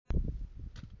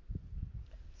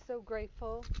so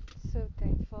grateful, so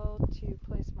thankful to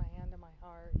place my hand on my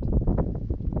heart,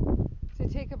 to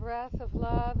take a breath of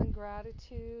love and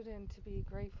gratitude, and to be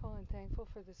grateful and thankful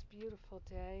for this beautiful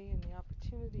day and the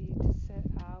opportunity to sit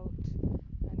out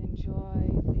and enjoy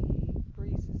the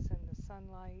breezes and the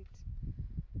sunlight.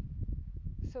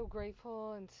 So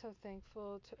grateful and so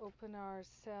thankful to open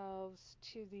ourselves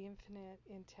to the infinite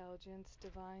intelligence,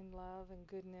 divine love, and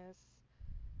goodness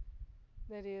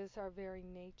that is our very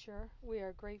nature. We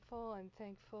are grateful and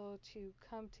thankful to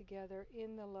come together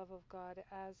in the love of God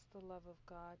as the love of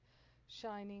God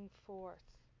shining forth.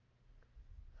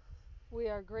 We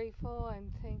are grateful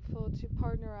and thankful to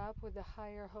partner up with the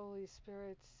higher Holy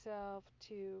Spirit self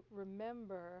to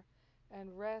remember and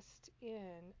rest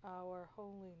in our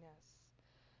holiness.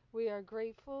 We are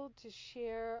grateful to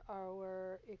share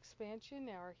our expansion,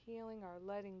 our healing, our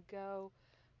letting go,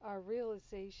 our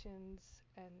realizations,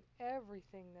 and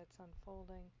everything that's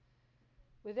unfolding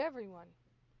with everyone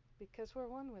because we're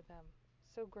one with them.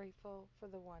 So grateful for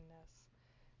the oneness.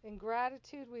 In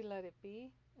gratitude, we let it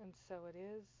be, and so it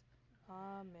is.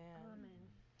 Amen.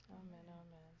 Amen.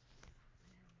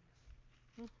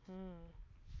 Amen. Amen.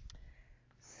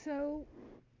 So,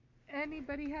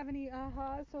 anybody have any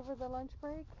ahas over the lunch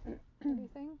break?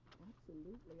 Anything?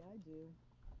 Absolutely, I do.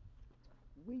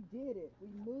 We did it. We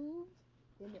moved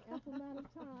in the ample amount of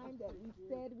time that we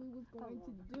said we was going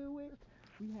to do it.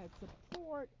 We had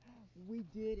support. We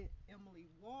did it. Emily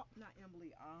walked, not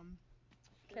Emily,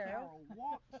 Carol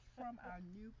walked from our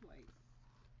new place.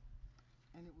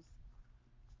 And it was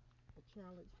a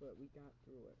challenge, but we got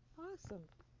through it. Awesome.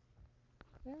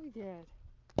 Very good.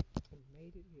 We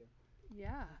made it here.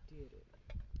 Yeah. We did it.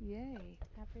 Yay.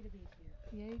 Happy to be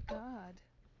here. Yay, God.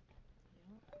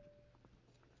 Yeah.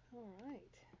 All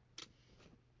right.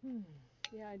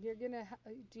 Yeah, and you're going to,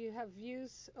 do you have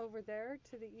views over there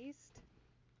to the east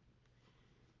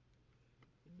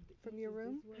from your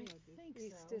room? I think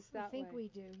East so. is that I think way.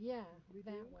 we do. Yeah, We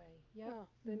that do? way. Yep. Oh,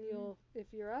 then you'll,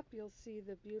 if you're up, you'll see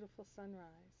the beautiful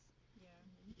sunrise. Yeah,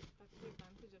 that's the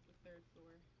advantage of the third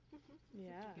floor.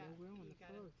 Yeah. No, we're on the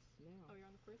gotta- first now. Oh, you're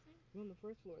on the first now? We're on the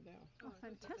first floor now. Oh, I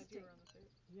thought you said fantastic. you were on the third.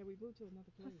 Yeah, we moved to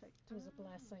another place. Perfect. It was a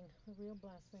blessing, a real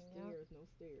blessing. Stairs, no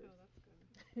stairs. Oh, that's good.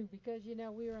 Yeah. Because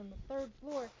we were on the third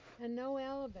floor and no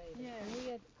elevator. Yeah.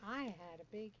 And I had a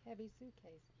big heavy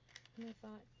suitcase, and I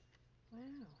thought, wow,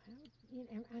 how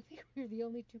and I think we were the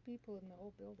only two people in the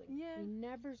whole building. Yeah. We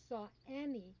never saw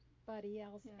anybody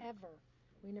else ever.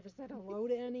 We never said hello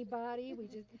to anybody.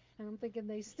 And I'm thinking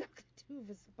they stuck the two of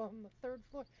us up on the third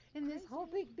floor in this whole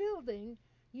big building,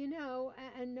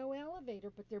 and no elevator,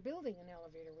 but they're building an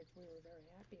elevator, which we were very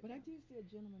happy about. But I did see a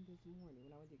gentleman this morning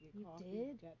when I went to get You coffee.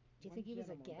 did? That Do you one think he was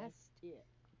a gentleman, guest? That's it.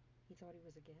 He thought he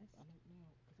was a guest? I don't know,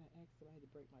 because I asked him, I had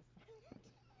to break my silence.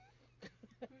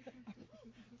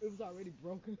 It was already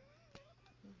broken.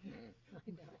 I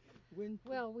know. When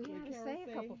We had to say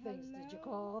a couple things. Did you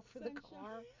call for the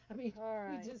car? I mean, All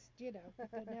right. we just, couldn't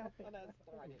help it. Well, that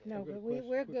started it. No, I've got a but question-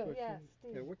 we're quick good. question. Yes,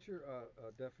 Steve. Yeah, what's your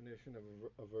definition of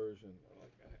aversion?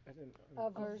 I didn't.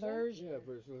 Aversion? Yeah,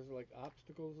 aversion. Is it like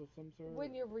obstacles of some sort?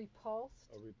 When you're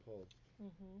repulsed. Or repulsed.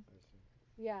 Mm-hmm. I see.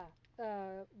 Yeah.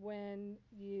 When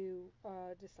you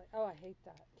just like, oh, I hate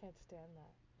that. Can't stand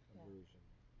that. Yeah. Aversion.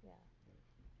 Yeah. I see.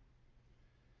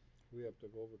 We have to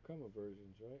overcome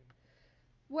aversions, right?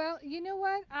 Well, you know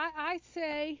what? I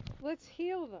say let's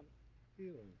heal them.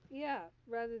 Healing. Yeah,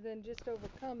 rather than just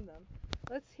overcome them.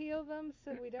 Let's heal them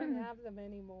so we don't have them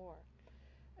anymore.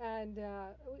 And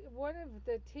one of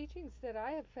the teachings that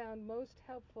I have found most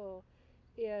helpful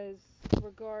is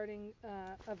regarding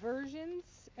aversions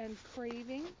and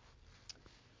craving.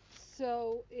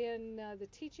 So in the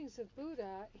teachings of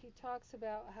Buddha, he talks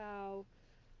about how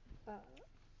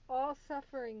all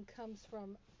suffering comes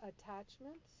from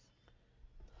attachments.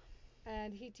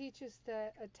 And he teaches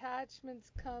that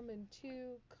attachments come in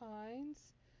two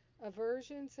kinds,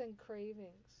 aversions and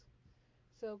cravings.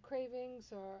 So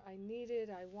cravings are I need it,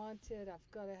 I want it,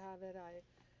 I've got to have it, I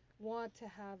want to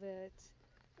have it.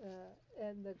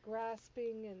 And the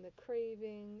grasping and the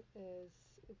craving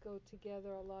go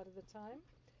together a lot of the time.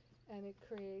 And it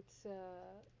creates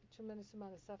a tremendous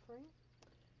amount of suffering.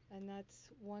 And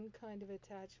that's one kind of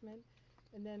attachment.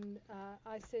 And then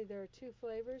I say there are two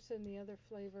flavors, and the other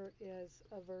flavor is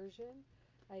aversion.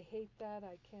 I hate that.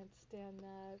 I can't stand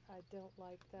that. I don't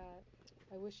like that.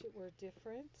 I wish it were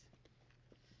different.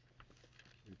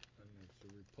 And it's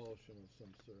a repulsion of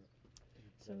some sort.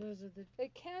 So those are the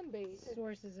It can be.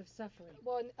 sources of suffering.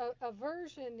 Well,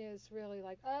 aversion is really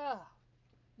like,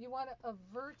 you want to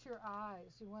avert your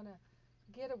eyes. You want to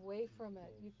get away from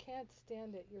it. You can't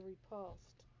stand it. You're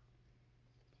repulsed.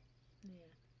 Yeah.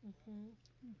 Mhm.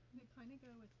 They kind of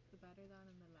go with the better than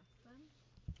and the less than.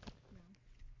 No,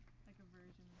 like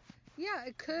aversion. Yeah, it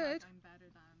Is could. like I'm better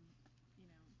than,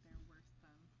 they're worse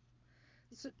than.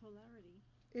 It's So- a polarity.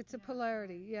 It's a Yeah,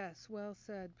 polarity. polarity. Yes, well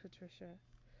said, Patricia.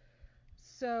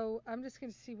 So I'm just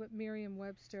going to see what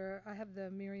Merriam-Webster. I have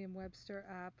the Merriam-Webster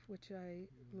app, which I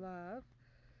love,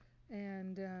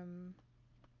 and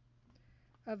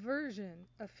aversion,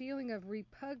 a feeling of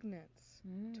repugnance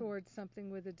towards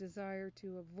something with a desire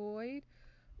to avoid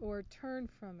or turn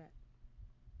from it.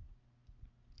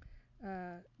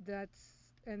 That's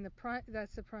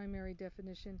the primary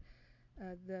definition.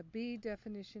 The B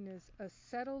definition is a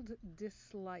settled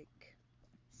dislike.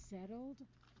 Settled?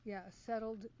 Yeah, a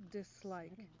settled dislike.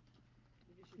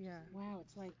 Settled. Yeah. Wow,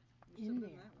 it's like There's in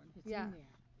something there. that one. It's Yeah. in there.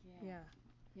 Yeah.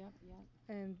 Yeah. Yep.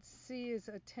 And C is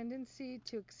a tendency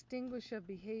to extinguish a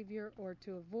behavior or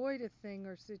to avoid a thing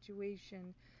or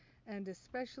situation, and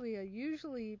especially a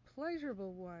usually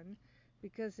pleasurable one,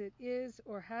 because it is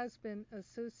or has been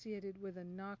associated with a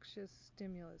noxious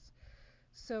stimulus.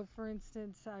 So, for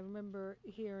instance, I remember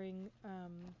hearing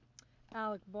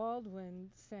Alec Baldwin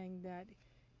saying that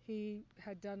he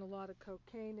had done a lot of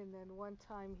cocaine, and then one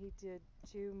time he did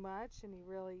too much, and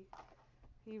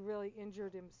he really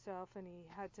injured himself, and he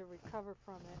had to recover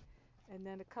from it. And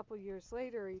then a couple years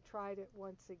later, he tried it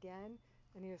once again,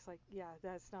 and he was like, "Yeah,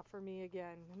 that's not for me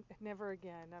again. Never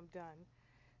again. I'm done."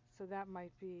 So that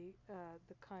might be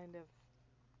the kind of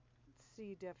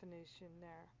C definition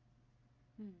there.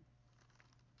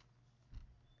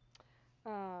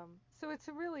 So it's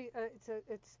a really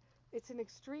it's an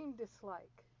extreme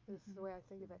dislike is the way I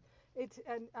think of it.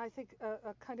 And I think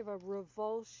a kind of a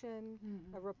revulsion,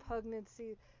 a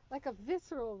repugnancy, like a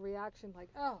visceral reaction, like,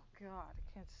 oh God,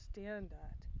 I can't stand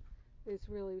that. It's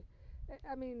really,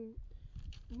 I mean,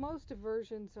 most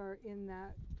aversions are in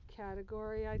that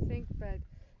category, I think, but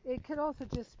it could also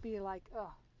just be like,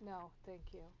 oh no, thank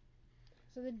you.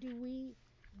 So then do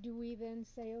we then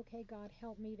say, okay, God,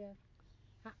 help me to,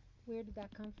 where did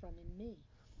that come from in me?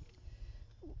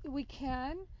 We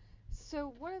can.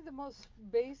 So one of the most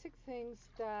basic things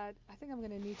that I think I'm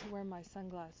going to need to wear my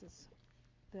sunglasses.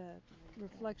 The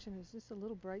reflection is just a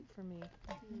little bright for me.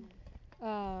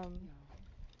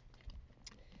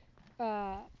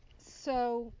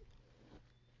 So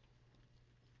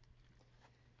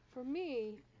for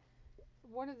me,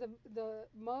 one of the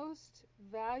most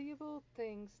valuable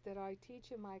things that I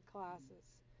teach in my classes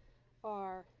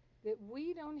are that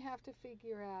we don't have to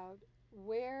figure out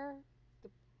where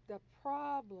the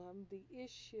problem, the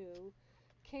issue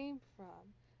came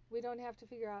from. We don't have to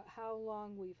figure out how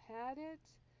long we've had it,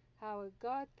 how it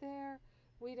got there.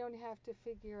 We don't have to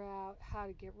figure out how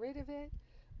to get rid of it.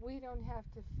 We don't have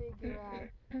to figure out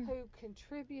who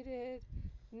contributed.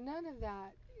 None of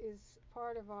that is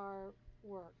part of our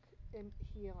work in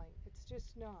healing. It's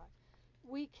just not.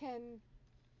 We can,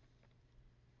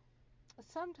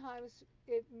 sometimes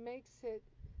it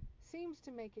seems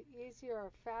to make it easier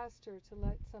or faster to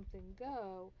let something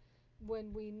go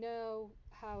when we know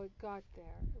how it got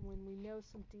there, when we know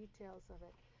some details of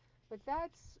it. But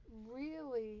that's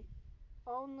really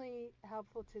only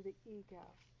helpful to the ego.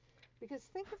 Because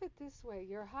think of it this way,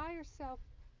 your higher self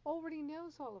already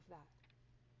knows all of that.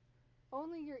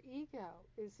 Only your ego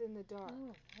is in the dark.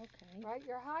 Oh, okay. Right?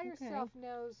 Your higher Okay. self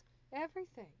knows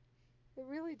everything. It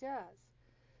really does.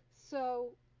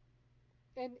 So,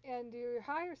 and your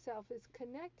higher self is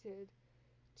connected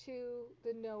to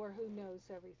the knower who knows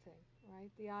everything,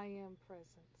 right? The I am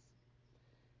presence.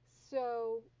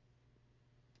 So,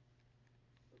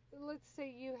 let's say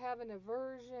you have an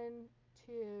aversion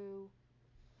to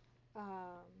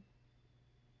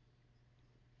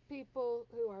people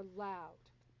who are loud,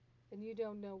 and you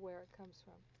don't know where it comes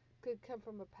from. It could come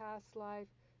from a past life.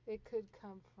 It could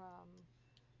come from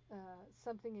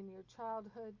something in your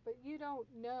childhood, but you don't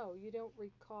know. You don't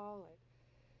recall it.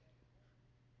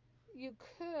 You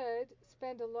could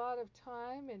spend a lot of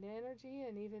time and energy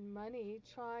and even money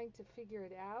trying to figure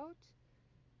it out,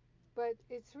 but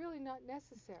it's really not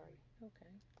necessary.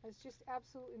 Okay. It's just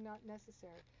absolutely not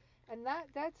necessary. And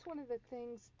that's one of the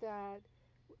things that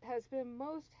has been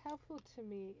most helpful to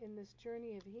me in this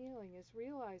journey of healing, is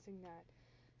realizing that.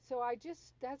 So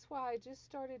that's why I just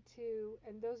started to,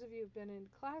 and those of you who've been in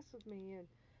class with me and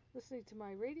listening to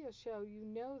my radio show, you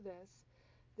know this,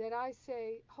 that I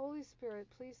say, Holy Spirit,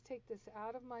 please take this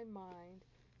out of my mind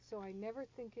so I never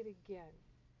think it again.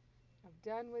 I'm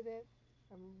done with it.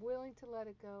 I'm willing to let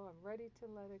it go. I'm ready to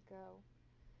let it go.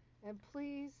 And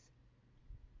please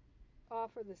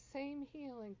offer the same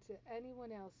healing to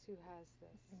anyone else who has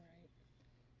this. Right.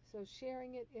 So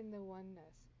sharing it in the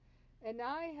oneness. And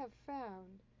I have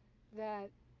found that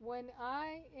When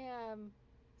I am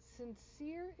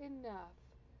sincere enough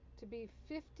to be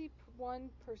 51%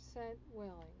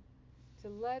 willing to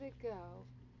let it go,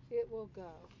 it will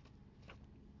go.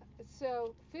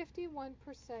 So 51%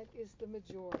 is the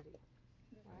majority,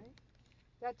 right?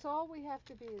 That's all we have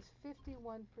to be is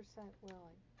 51%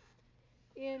 willing.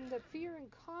 In the fear and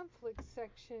conflict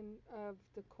section of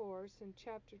the Course in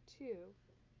Chapter 2,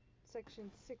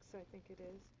 Section 6, I think it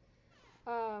is,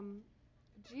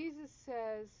 Jesus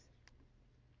says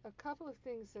a couple of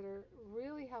things that are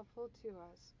really helpful to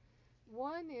us.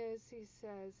 One is, he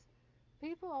says,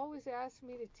 people always ask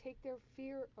me to take their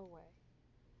fear away.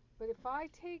 But if I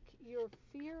take your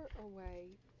fear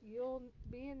away, you'll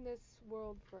be in this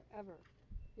world forever.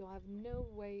 You'll have no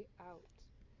way out.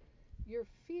 Your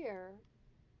fear,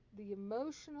 the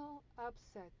emotional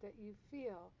upset that you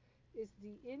feel, is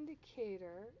the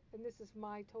indicator, and this is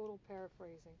my total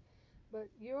paraphrasing, but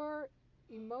your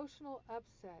emotional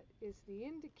upset is the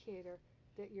indicator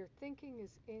that your thinking is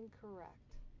incorrect.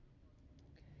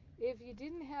 If you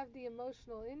didn't have the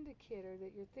emotional indicator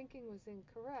that your thinking was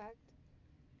incorrect,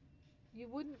 you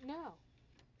wouldn't know,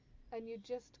 and you'd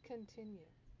just continue,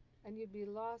 and you'd be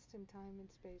lost in time and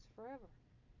space forever.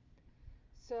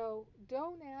 So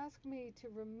don't ask me to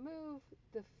remove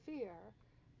the fear.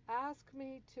 Ask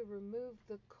me to remove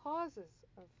the causes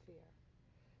of fear.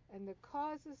 And the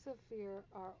causes of fear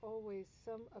are always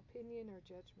some opinion or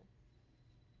judgment.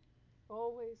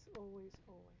 Always, always,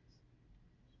 always.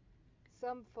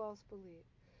 Some false belief.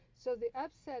 So the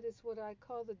upset is what I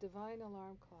call the divine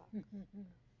alarm clock.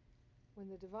 When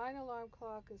the divine alarm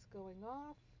clock is going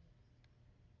off,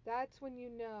 that's when you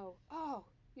know, oh,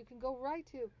 you can go right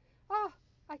to,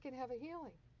 I can have a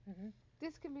healing.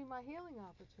 This can be my healing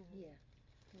opportunity. Yeah.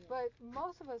 But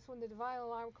most of us, when the divine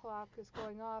alarm clock is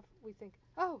going off, we think,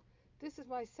 oh, this is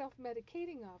my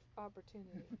self-medicating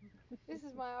opportunity. This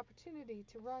is my opportunity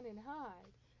to run and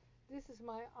hide. This is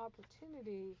my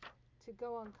opportunity to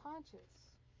go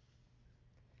unconscious.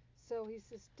 So he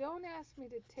says, don't ask me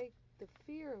to take the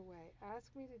fear away.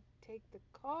 Ask me to take the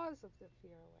cause of the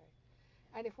fear away.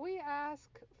 And if we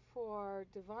ask for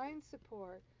divine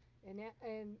support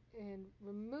and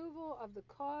removal of the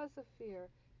cause of fear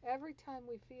every time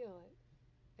we feel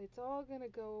it, it's all going to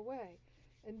go away.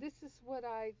 And this is what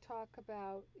I talk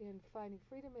about in Finding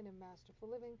Freedom and in Masterful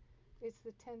Living. It's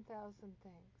the 10,000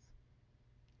 things.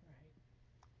 Right.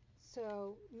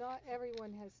 So not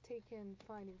everyone has taken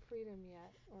Finding Freedom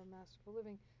yet or Masterful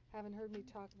Living. Haven't heard me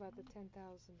talk about the 10,000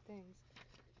 things.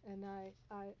 And I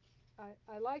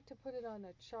like to put it on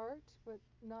a chart, but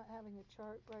not having a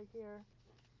chart right here.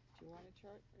 Do you want a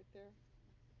chart right there?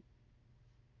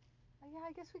 Yeah,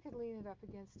 I guess we could lean it up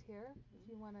against here if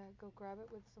you want to go grab it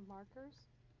with some markers.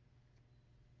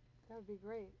 That would be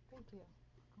great. Thank you.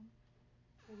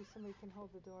 Maybe somebody can hold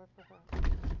the door for her.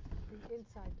 The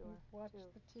inside door. Watch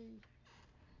too. the tea.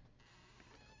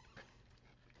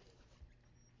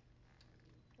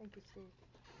 Thank you, Steve.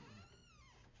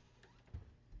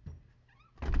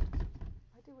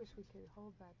 I do wish we could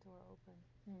hold that door open.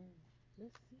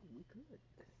 Let's see. We could.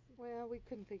 Well, we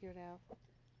couldn't figure it out.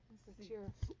 It's your...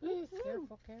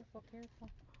 Careful, careful, careful.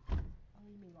 Oh,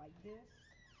 you mean like this?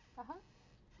 Uh-huh.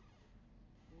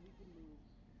 Then we can move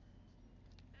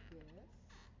this.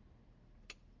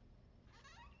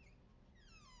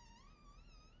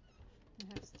 You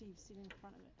have Steve sit in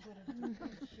front of it. Put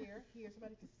a chair here.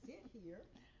 Somebody could sit here.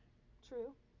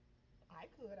 True. I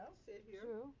could. I'll sit here.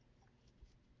 True.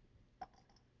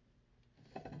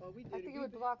 Oh, we did I think it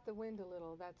would block the wind a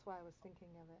little. That's why I was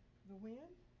thinking of it. The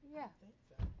wind? Yeah. I think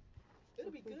so. So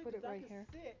It'll be if we good put it because I right can here.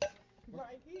 sit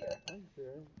right here. I'm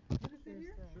there. You can sit Here's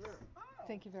here? this. Sure. Oh,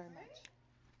 Thank you very see? much.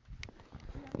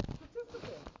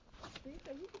 Participant. Steve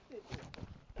said he could sit here.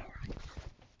 All right.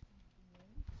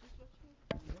 Just what you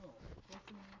No.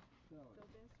 Salad. so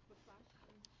this the flash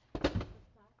the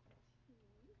flat tea.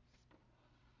 This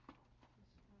study.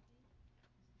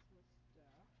 This is what's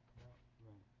stuff.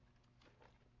 No.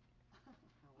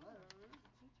 Hello.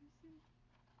 Did you see?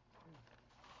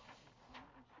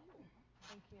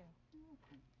 Thank you.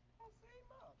 Oh, same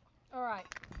up. All right.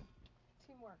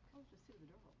 Teamwork. I'll just see the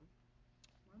door open.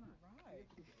 Why not? Right.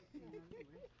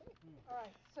 All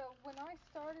right. So when I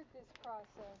started this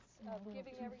process A of little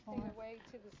giving too everything far. away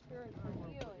to the Spirit for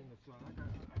In healing, the sun.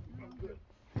 I'm good.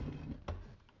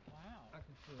 Wow. I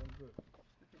can see. I'm good.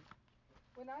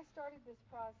 when I started this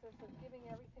process of giving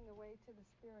everything away to the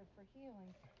Spirit for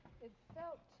healing, it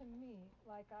felt to me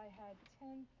like I had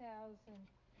 10,000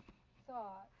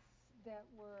 thoughts that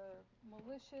were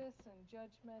malicious and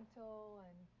judgmental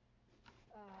and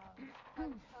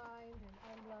unkind and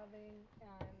unloving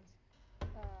and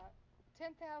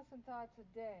 10,000 thoughts a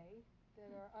day that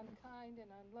are unkind and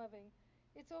unloving,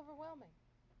 it's overwhelming.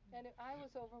 And I was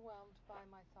overwhelmed by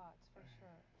my thoughts for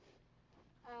sure.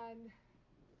 And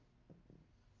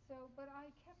so, but I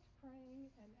kept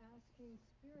praying and asking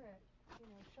Spirit,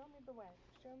 show me the way,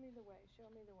 show me the way, show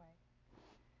me the way.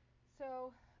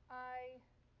 So I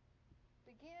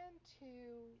began to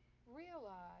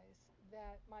realize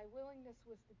that my willingness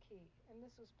was the key. And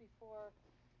this was before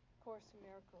Course in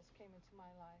Miracles came into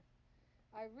my life.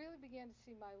 I really began to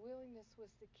see my willingness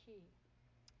was the key.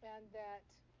 And that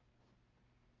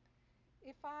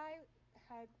if I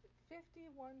had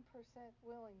 51%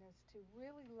 willingness to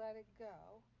really let it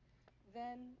go,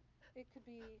 then it could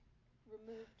be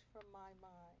removed from my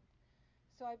mind.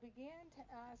 So I began to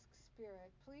ask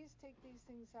Spirit, please take these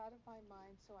things out of my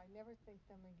mind so I never think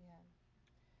them again.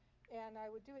 And I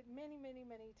would do it many, many,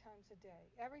 many times a day.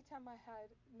 Every time I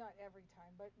had, not every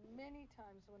time, but many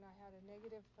times when I had a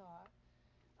negative thought,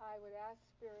 I would ask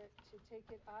Spirit to take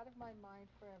it out of my mind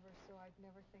forever so I'd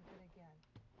never think it again.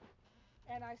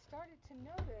 And I started to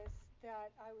notice that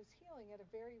I was healing at a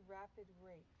very rapid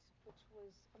rate, which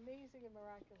was amazing and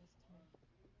miraculous to me.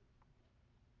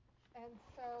 And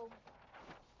so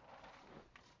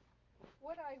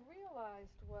what I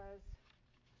realized was,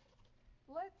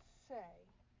 let's say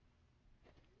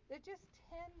that just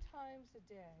 10 times a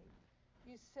day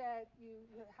you said you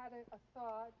had a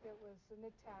thought that was an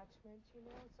attachment, so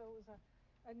it was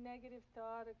a negative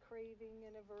thought, a craving,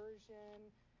 an aversion,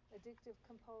 addictive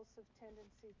compulsive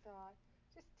tendency thought,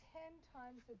 just 10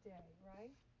 times a day,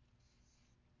 right?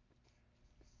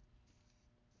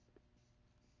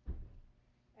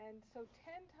 And so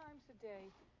 10 times a day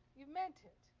you meant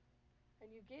it and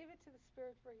you gave it to the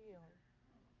Spirit for healing.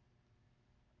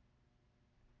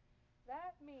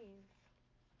 That means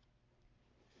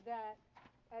that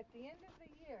at the end of the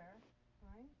year,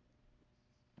 right,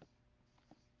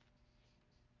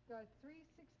 got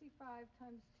 365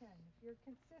 times 10. If you're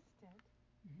consistent,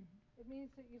 it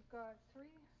means that you've got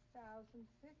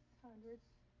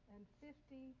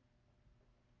 3,650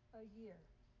 a year.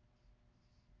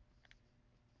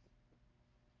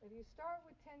 If you start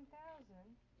with 10,000,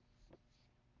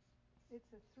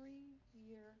 it's a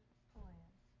 3-year plan.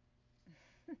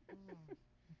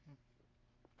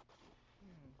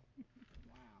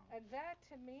 Wow. And that,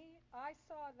 to me, I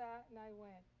saw that and I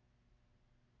went,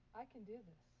 I can do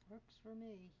this. Works for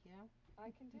me, yeah.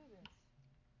 I can do this.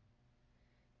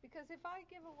 Because if I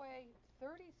give away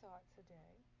 30 thoughts a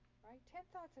day, right, 10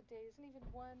 thoughts a day isn't even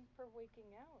one per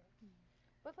waking hour.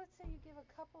 But let's say you give a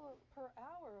couple per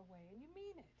hour away and you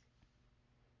mean it.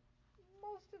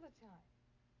 Most of the time,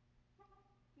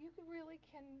 you really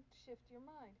can shift your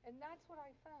mind. And that's what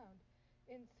I found.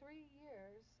 In 3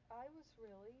 years, I was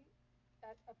really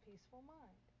at a peaceful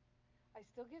mind. I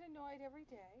still get annoyed every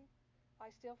day.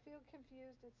 I still feel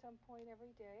confused at some point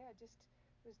every day. I just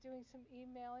was doing some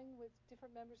emailing with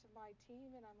different members of my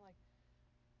team, and I'm like,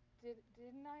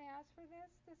 didn't I ask for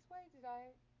this way? Did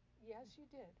I? Yes, you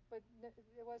did. But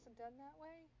it wasn't done that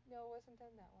way? No, it wasn't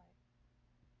done that way.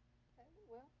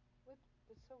 Well,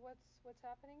 so what's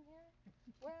happening here?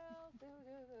 Well,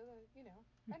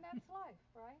 and that's life,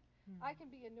 right? I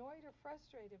can be annoyed or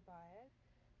frustrated by it,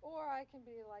 or I can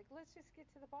be like, let's just get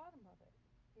to the bottom of it.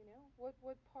 What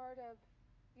part of,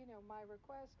 my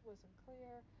request wasn't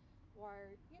clear,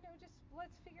 or, just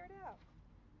let's figure it out.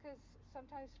 Because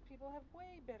sometimes people have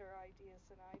way better ideas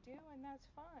than I do, and that's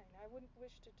fine. I wouldn't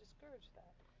wish to discourage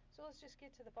that. So let's just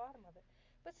get to the bottom of it.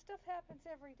 But stuff happens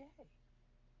every day.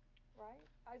 Right?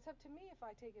 It's up to me if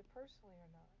I take it personally or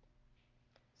not.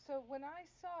 So when I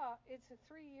saw it's a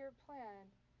 3-year plan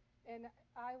and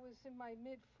I was in my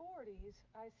mid-40s,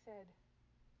 I said,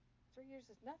 3 years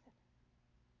is nothing.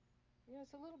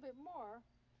 It's a little bit more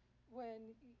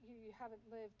when you haven't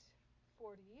lived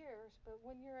 40 years, but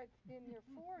when you're in your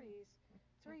 40s,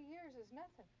 3 years is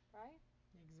nothing, right?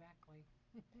 Exactly.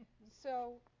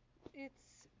 So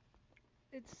it's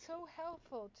so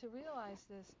helpful to realize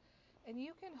this, and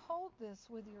you can hold this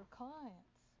with your clients.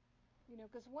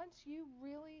 Because once you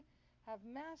really have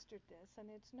mastered this,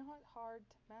 and it's not hard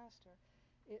to master,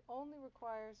 it only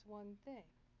requires one thing.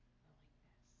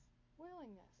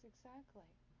 Willingness, exactly.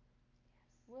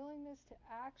 Yes. Willingness to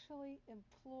actually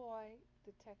employ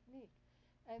the technique.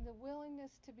 And the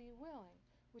willingness to be willing,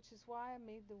 which is why I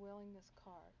made the willingness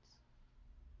cards.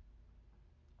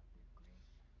 They're great.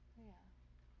 Yeah.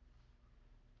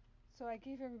 So I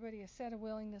gave everybody a set of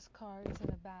willingness cards in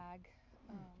a bag.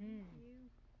 Thank you.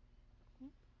 Hmm?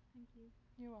 Thank you.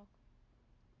 You're welcome.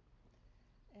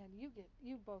 And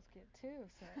you both get 2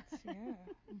 sets, yeah.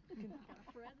 Got a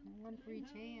present. One for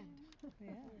each hand.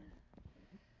 Yeah.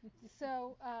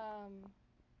 So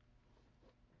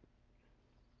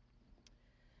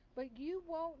But you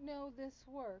won't know this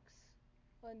works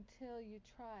until you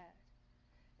try it.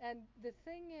 And the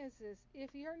thing is if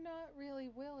you're not really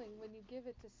willing when you give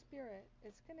it to Spirit,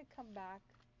 it's going to come back.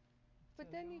 But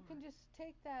So then you you can are. just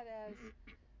take that as,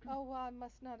 oh, well, I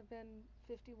must not have been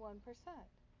 51%.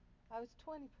 I was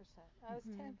 20%. I was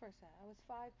 10%. I was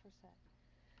 5%.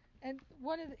 And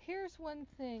here's one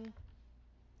thing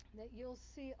that you'll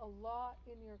see a lot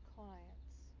in your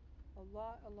clients. A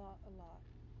lot, a lot, a lot.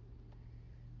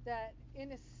 That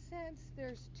in a sense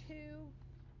there's two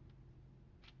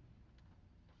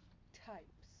types.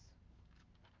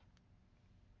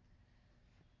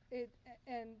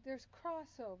 And there's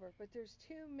crossover, but there's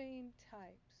two main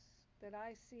types that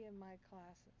I see in my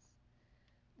classes.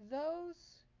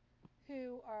 Those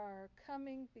who are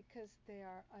coming because they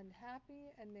are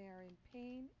unhappy and they are in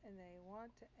pain and they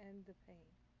want to end the pain.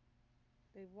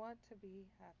 They want to be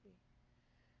happy.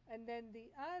 And then the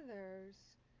others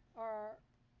are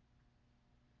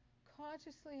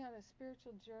consciously on a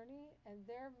spiritual journey, and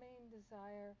their main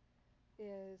desire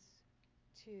is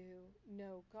to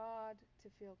know God, to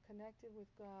feel connected with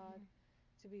God,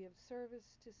 to be of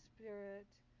service to Spirit.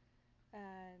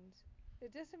 And it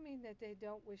doesn't mean that they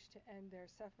don't wish to end their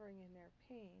suffering and their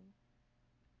pain,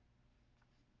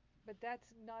 but that's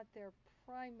not their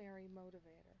primary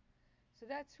motivator. So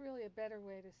that's really a better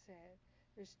way to say it.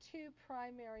 There's two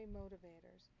primary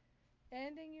motivators: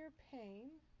 ending your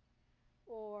pain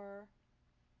or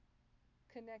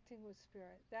connecting with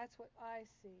Spirit. That's what I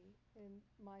see in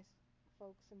my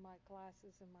folks, in my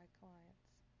classes, and my clients.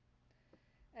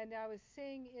 And I was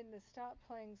saying in the Stop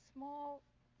Playing Small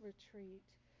retreat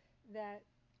that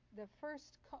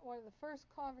one of the first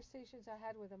conversations I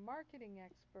had with a marketing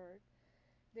expert,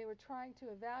 they were trying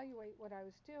to evaluate what I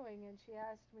was doing, and she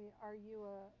asked me, "Are you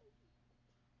a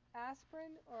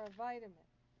aspirin or a vitamin?"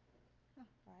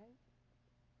 Right?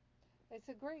 It's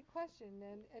a great question,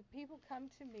 and people come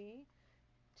to me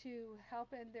to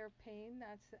help end their pain.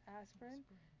 That's the aspirin.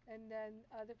 And then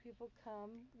other people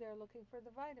come, they're looking for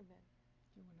the vitamin.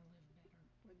 You want to live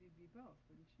better. Well, you'd be both,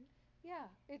 wouldn't you?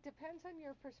 Yeah, it depends on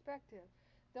your perspective.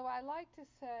 Though I like to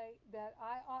say that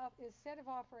instead of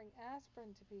offering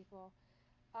aspirin to people,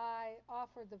 I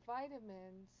offer the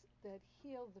vitamins that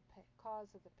heal the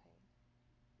cause of the pain.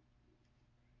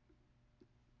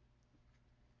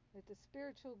 That the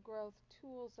spiritual growth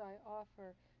tools I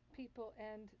offer, people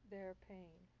end their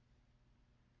pain.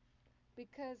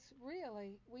 Because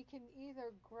really, we can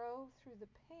either grow through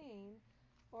the pain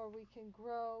or we can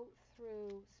grow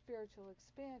through spiritual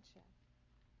expansion.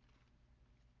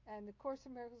 And the Course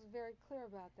in Miracles is very clear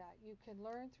about that. You can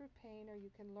learn through pain or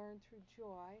you can learn through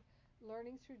joy.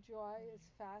 Learning through joy is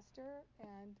faster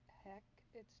and heck,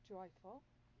 it's joyful.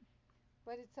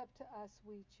 But it's up to us,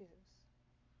 we choose.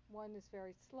 One is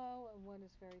very slow and one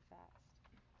is very fast.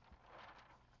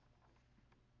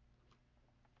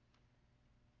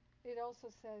 It also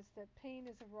says that pain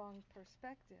is a wrong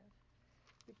perspective,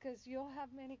 because you'll have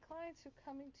many clients who are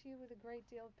coming to you with a great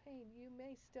deal of pain. You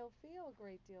may still feel a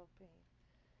great deal of pain.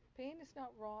 Pain is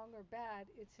not wrong or bad.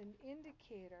 It's an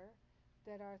indicator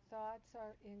that our thoughts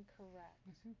are incorrect.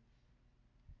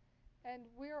 And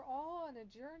we're all on a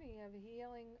journey of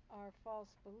healing our false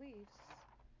beliefs.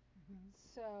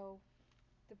 So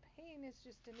the pain is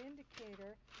just an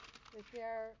indicator that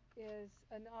there is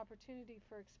an opportunity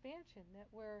for expansion, that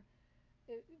we're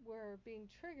being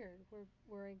triggered.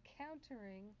 We're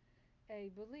encountering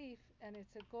a belief, and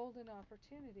it's a golden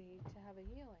opportunity to have a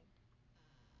healing.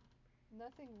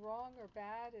 Nothing wrong or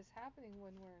bad is happening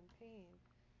when we're in pain.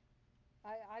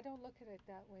 I don't look at it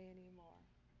that way anymore.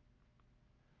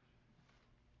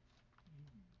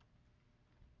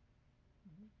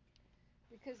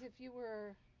 Because if you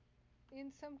were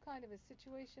in some kind of a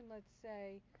situation, let's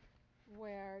say,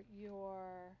 where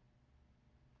your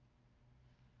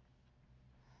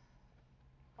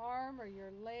arm or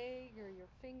your leg or your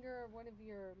finger or one of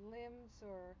your limbs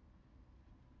or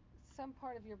some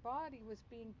part of your body was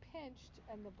being pinched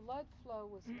and the blood flow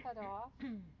was cut off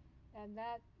and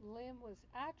that limb was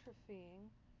atrophying,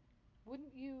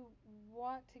 wouldn't you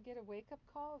want to get a wake-up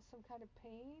call of some kind of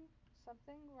pain,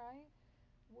 something, right?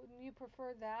 Wouldn't you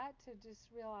prefer that to just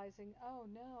realizing, oh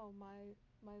no, my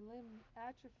limb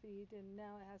atrophied and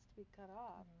now it has to be cut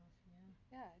off?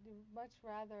 Yeah, you'd much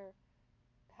rather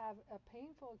have a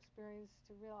painful experience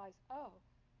to realize, oh,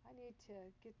 I need to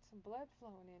get some blood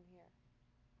flowing in here.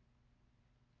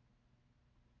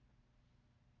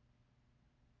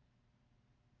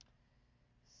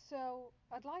 So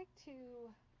I'd like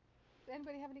to,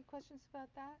 anybody have any questions about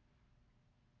that?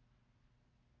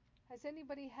 Has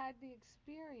anybody had the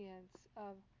experience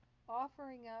of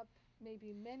offering up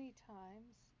maybe many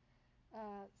times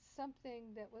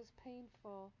something that was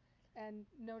painful and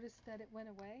noticed that it went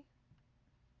away?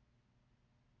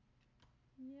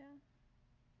 Yeah.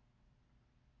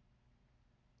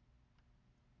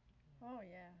 Oh,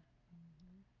 yeah.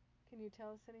 Mm-hmm. Can you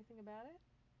tell us anything about it?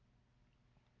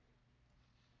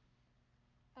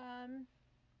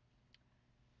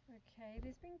 Okay,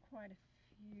 there's been quite a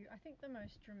few. I think the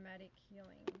most dramatic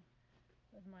healing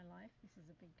of my life, this is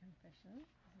a big confession,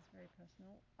 this is very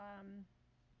personal.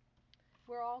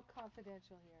 We're all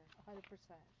confidential here, 100%.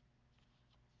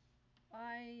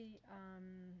 I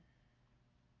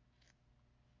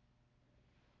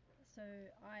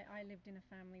lived in a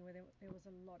family where there was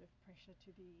a lot of pressure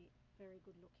to be very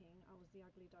good looking. I was the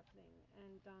ugly duckling,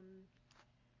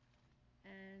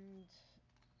 and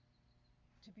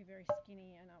to be very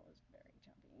skinny, and I was very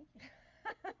chubby.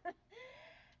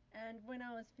 And when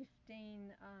I was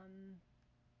 15,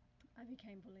 I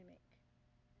became bulimic,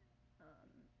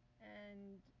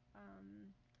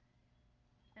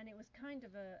 and it was kind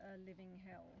of a living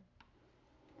hell.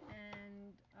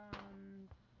 And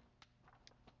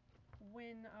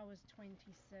when I was 27,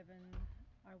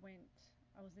 I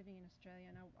was living in Australia,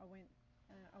 and I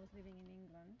was living in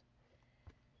England.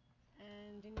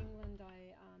 And in England,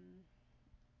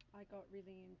 I got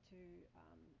really into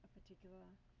a particular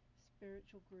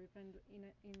spiritual group, and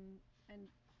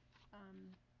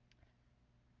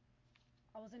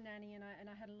I was a nanny, and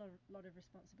I had a lot of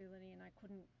responsibility, and I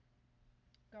couldn't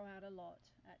go out a lot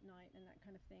at night and that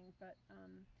kind of thing. But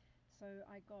so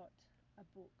I got a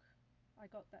book. I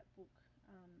got that book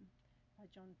by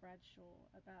John Bradshaw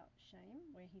about shame,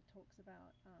 where he talks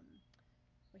about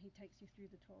where he takes you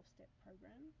through the 12-step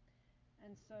program.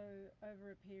 And so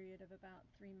over a period of about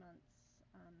 3 months,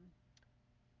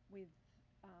 with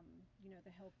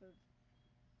the help of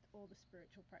all the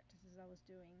spiritual practices I was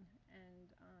doing,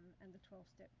 and the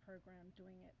 12-step program,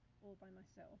 doing it all by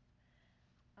myself,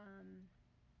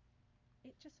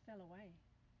 it just fell away.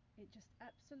 It just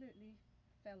absolutely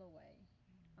fell away.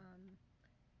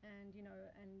 And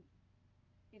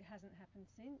it hasn't happened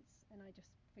since, and I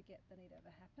just forget that it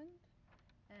ever happened.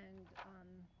 And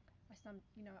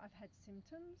I've had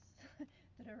symptoms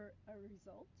that are a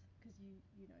result, because you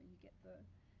get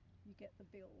the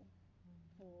bill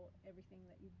for everything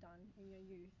that you've done in your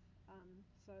youth.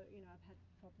 So I've had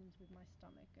problems with my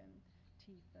stomach and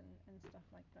teeth and stuff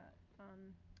like that.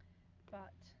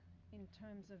 But in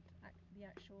terms of the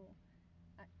actual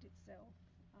act itself,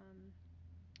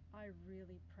 I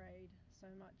really prayed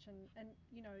so much, and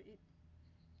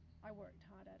I worked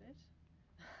hard at it.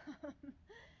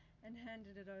 And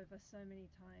handed it over so many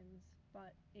times,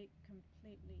 but it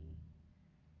completely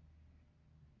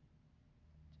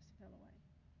just fell away.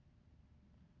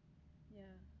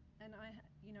 Yeah. And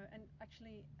and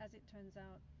actually, as it turns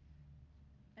out,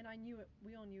 and I knew it,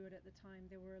 we all knew it at the time,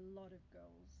 there were a lot of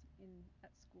girls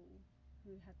at school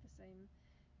who had the same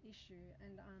issue,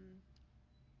 and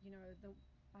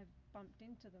I've bumped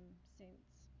into them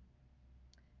since.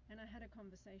 And I had a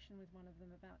conversation with one of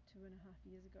them about 2.5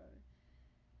 years ago,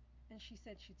 and she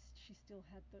said she still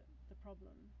had the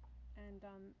problem, and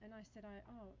I said,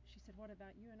 she said, what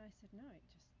about you? And I said, no,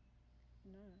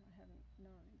 I haven't,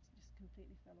 no, it just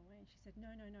completely fell away. And she said,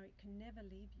 no, it can never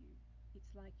leave you.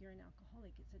 It's like you're an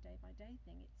alcoholic. It's a day-by-day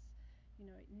thing. It's, you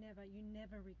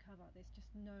never recover. There's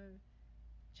just no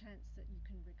chance that you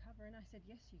can recover. And I said,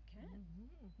 yes, you can.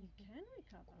 Mm-hmm. You can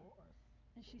recover. Of course.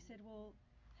 And she said, well,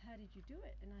 how did you do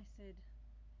it? And I said,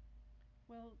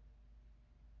 well,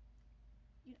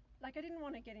 I didn't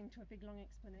want to get into a big long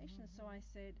explanation, so I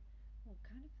said, well,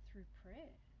 kind of through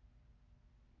prayer.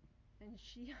 And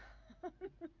she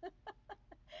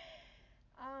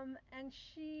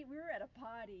we were at a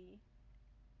party,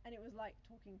 and it was like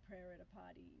talking prayer at a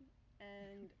party,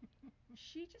 and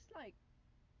she just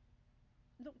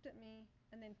looked at me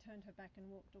and then turned her back and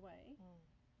walked away,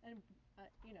 and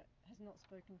has not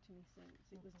spoken to me since.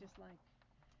 It was just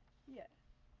yeah.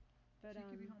 But she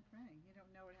could be home praying. You don't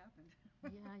know what happened.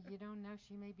 Yeah, you don't know.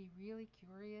 She may be really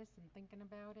curious and thinking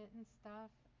about it and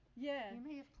stuff. Yeah. You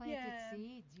may have planted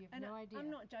seeds. You have no idea. I'm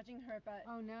not judging her, but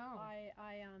oh no, I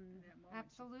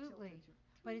absolutely.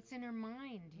 But it's in her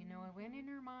mind. It went in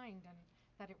her mind, and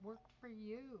that it worked for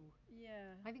you.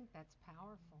 Yeah. I think that's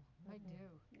powerful. I do.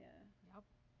 Yeah. Yep.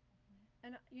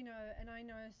 And and I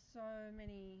know so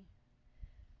many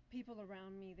people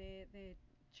around me, their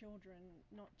children,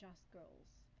 not just girls,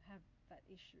 have that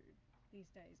issue these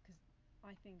days, because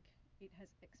I think it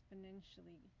has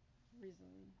exponentially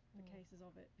risen, the cases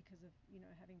of it, because of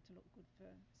having to look good for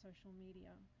social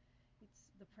media.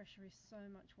 The pressure is so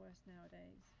much worse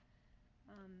nowadays.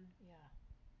 Yeah.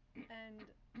 And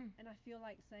I feel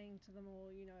like saying to them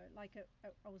all, like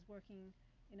I was working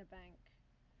in a bank,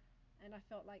 and I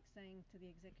felt like saying to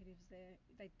the executives there,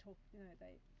 they talk,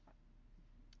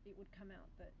 it would come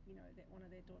out that that one of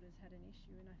their daughters had an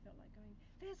issue, and I felt like going,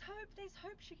 there's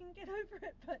hope, she can get over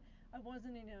it, but I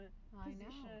wasn't in a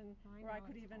position where I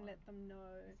could even let them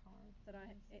know that I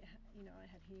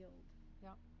had healed.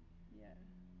 Yep. Yeah.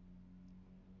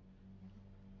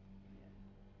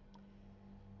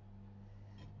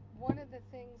 One of the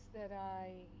things that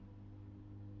I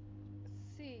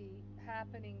see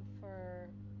happening for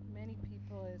many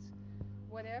people is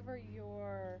whatever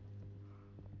your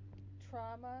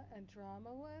trauma and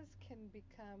drama was can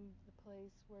become the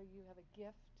place where you have a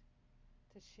gift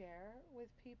to share with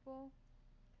people.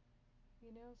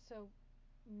 So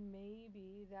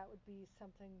maybe that would be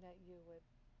something that you would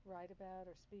write about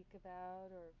or speak about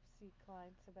or see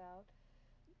clients about.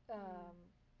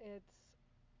 It's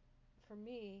for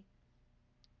me,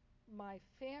 my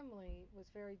family was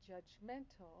very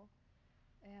judgmental,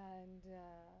 and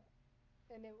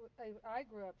I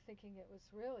grew up thinking it was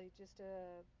really just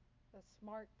a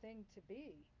smart thing to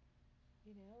be.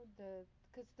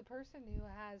 Because the person who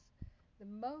has the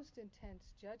most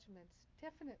intense judgments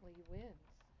definitely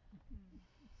wins.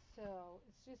 So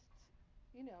it's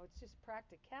just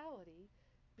practicality.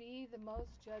 Be the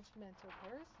most judgmental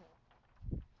person,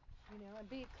 and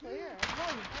be clear.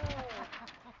 Oh.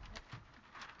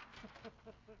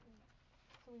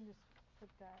 So we can just put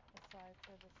that aside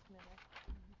for this minute.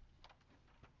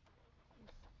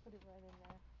 Just put it right in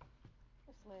there.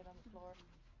 Just lay it on the floor.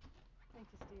 Thank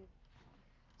you, Steve.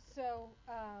 So,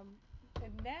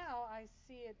 and now I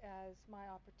see it as my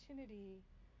opportunity.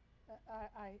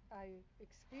 I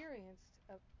experienced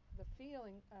the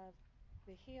feeling of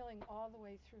the healing all the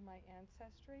way through my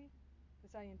ancestry,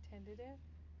 as I intended it,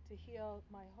 to heal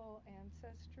my whole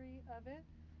ancestry of it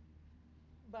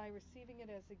by receiving it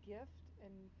as a gift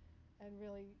and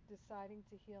really deciding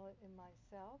to heal it in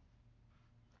myself.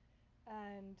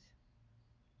 And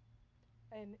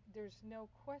there's no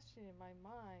question in my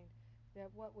mind that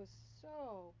what was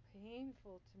so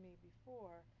painful to me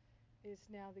before is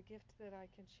now the gift that I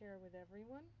can share with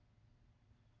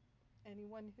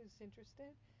anyone who's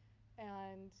interested.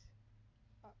 And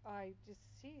I just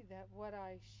see that what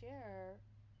I share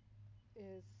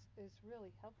is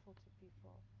really helpful to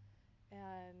people,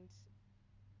 and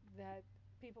that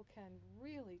people can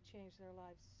really change their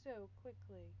lives so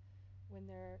quickly when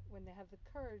they have the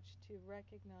courage to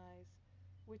recognize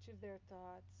which of their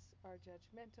thoughts are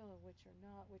judgmental and which are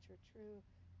not, which are true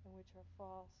and which are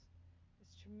false.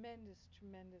 It's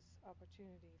tremendous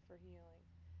opportunity for healing,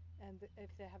 and if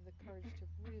they have the courage to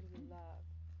really love,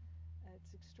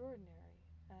 it's extraordinary.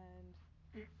 And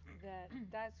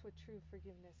that's what true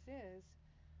forgiveness is,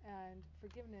 and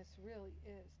forgiveness really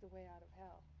is the way out of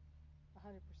hell,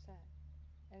 100%.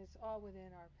 And it's all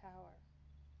within our power.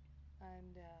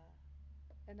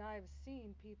 And I've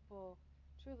seen people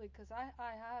truly, because I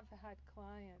have had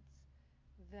clients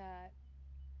that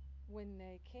when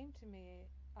they came to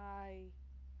me, I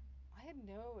had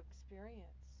no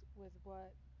experience with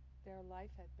what their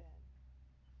life had been.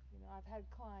 I've had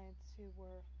clients who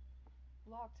were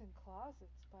locked in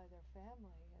closets by their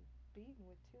family and beaten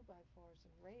with 2x4s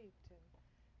and raped and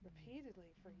repeatedly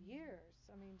for years.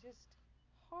 I mean, just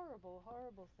horrible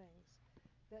things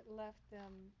that left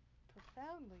them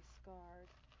profoundly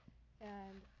scarred.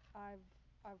 And I've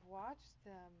watched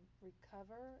them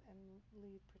recover and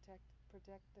lead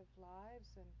protective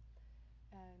lives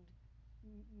and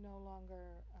no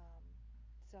longer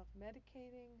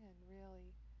self-medicating and really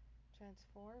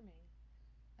transforming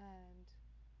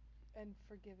and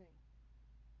forgiving.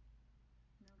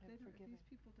 No, if these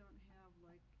people don't have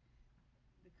like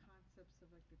the concepts of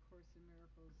like the Course in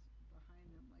Miracles behind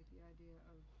them, like the idea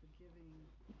of forgiving.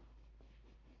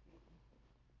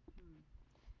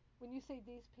 When you say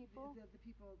these people, the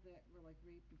people that were like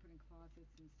raped and put in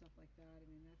closets and stuff like that, I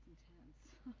mean that's intense.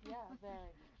 Yeah,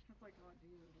 very. It's like, oh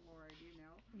Jesus Lord,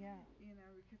 Yeah.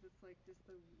 Because it's like just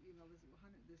this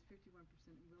 51%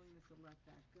 willingness to let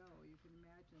that go. You can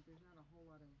imagine that there's not a whole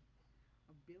lot of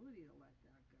ability to let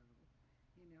that go,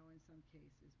 in some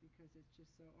cases because it's just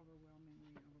so overwhelming.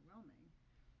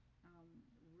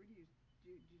 Where do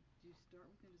you start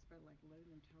with them just by like letting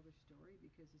them tell their story,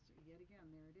 because it's yet again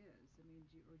there it is. I mean,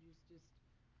 do you just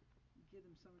give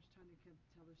them so much time to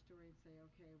tell their story and say,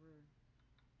 okay,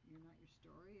 you're not your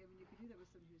story. I mean, you could do that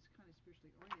with somebody who's kind of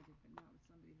spiritually oriented, but not with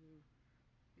somebody who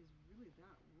is really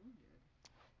that wounded.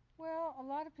 Well, a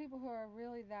lot of people who are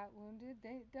really that wounded,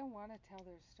 they don't want to tell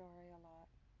their story a lot.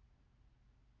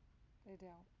 They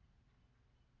don't.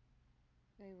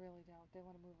 They really don't. They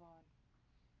want to move on.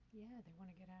 Yeah, they want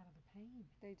to get out of the pain.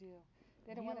 They do.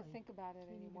 They don't want to Really? think about it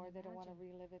Can't even anymore. They don't want to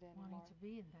imagine relive it anymore. wanting to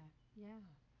be in that. Yeah.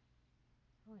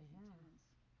 Oh It's yeah. intense.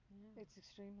 Yeah. It's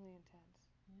extremely intense.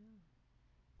 Yeah.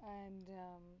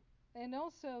 And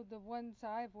also the ones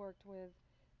I've worked with,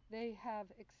 they have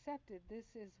accepted this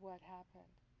is what happened.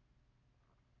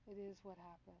 It is what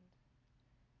happened.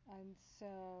 And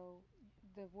so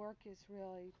the work is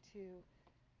really to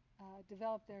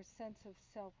develop their sense of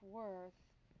self-worth,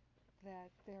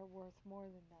 that they're worth more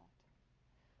than that.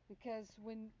 Because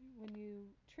when you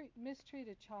mistreat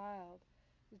a child,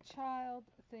 the child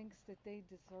thinks that they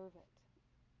deserve it.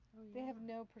 Oh yeah. They have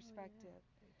no Oh, perspective.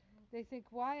 yeah. They don't. They think,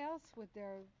 why else would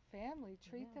their family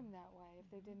treat Yeah. them that way if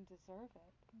they Mhm. didn't deserve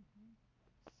it? Mhm.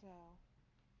 So,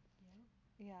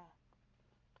 Yeah. yeah.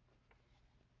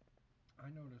 I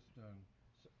noticed a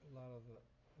lot of the,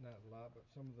 not a lot, but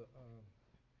some of the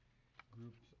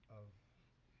groups of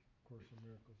Course in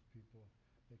Miracles people,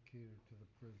 they cater to the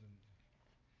prisons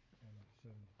and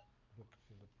send books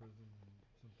to the prison and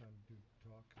sometimes do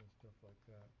talks and stuff like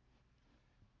that.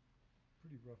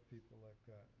 Pretty rough people like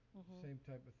that. Mhm. Same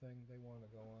type of thing. They want to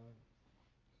go on.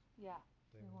 Yeah.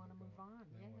 They want to move on.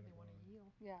 They Yeah. wanna They go want to on.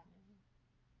 heal. Yeah. Yeah.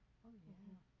 Oh yeah.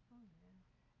 Mhm. Oh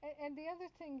yeah. And the other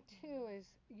thing too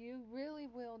is you really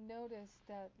will notice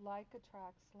that like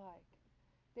attracts like.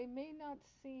 They may not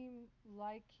seem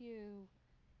like you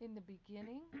in the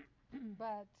beginning,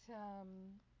 but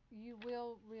you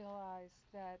will realize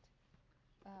that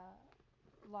uh,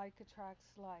 like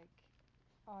attracts like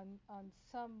on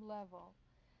some level,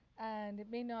 and it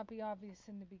may not be obvious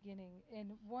in the beginning.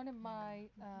 In one of my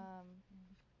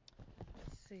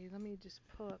let's see, let me just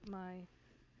pull up my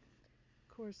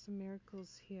Course in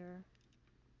Miracles here.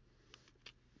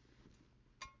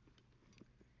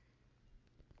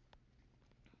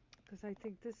 Because I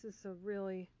think this is a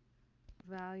really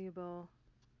valuable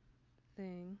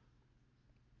thing.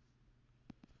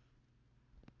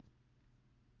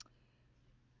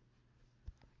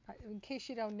 In case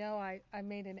you don't know, I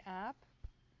made an app.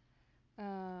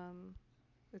 Um,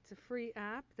 it's a free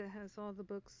app that has all the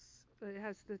books. It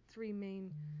has the three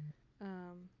main,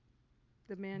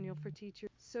 the manual for teachers.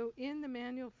 So in the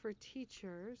manual for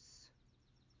teachers,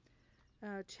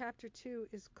 chapter 2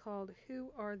 is called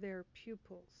 "Who Are Their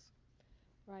Pupils?"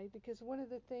 Right? Because one of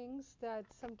the things that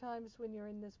sometimes when you're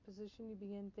in this position, you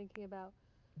begin thinking about,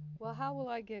 well, how will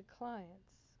I get clients?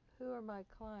 Who are my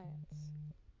clients?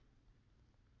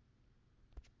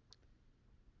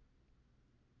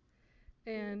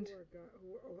 And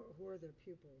who are their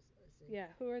pupils? I see. yeah,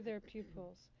 who are their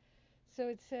pupils? So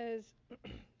it says,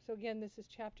 so again, this is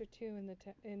chapter 2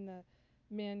 in the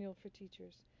manual for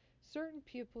teachers. Certain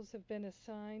pupils have been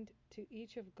assigned to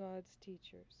each of God's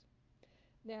teachers.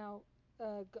 Now,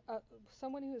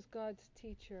 someone who is God's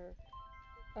teacher,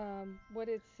 what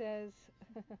it says,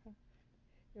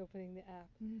 opening the app,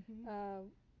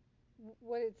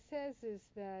 what it says is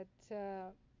that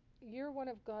you're one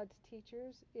of God's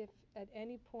teachers if at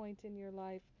any point in your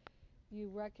life you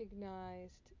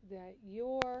recognized that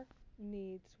your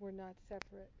needs were not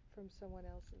separate from someone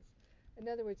else's. In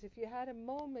other words, if you had a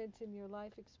moment in your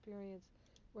life experience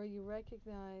where you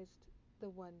recognized the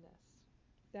oneness,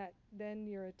 that then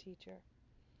you're a teacher.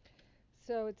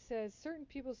 So it says certain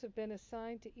pupils have been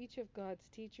assigned to each of God's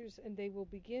teachers, and they will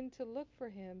begin to look for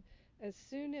him as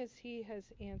soon as he has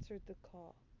answered the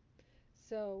call.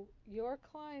 So your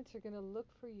clients are going to look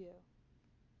for you.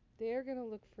 They're going to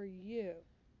look for you.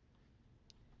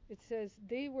 It says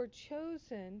they were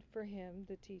chosen for him,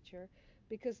 the teacher,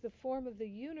 because the form of the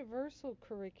universal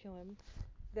curriculum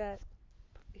that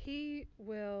he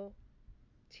will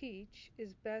teach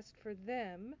is best for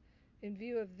them in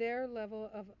view of their level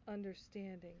of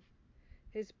understanding.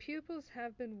 His pupils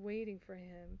have been waiting for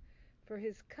him, for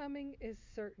his coming is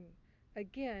certain.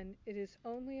 Again, it is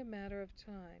only a matter of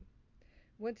time.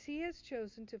 Once he has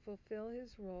chosen to fulfill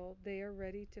his role, they are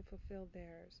ready to fulfill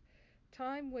theirs.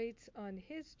 Time waits on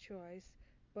his choice,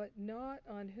 but not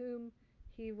on whom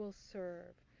he will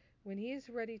serve. When he is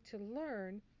ready to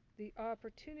learn, the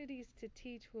opportunities to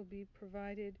teach will be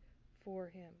provided for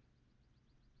him.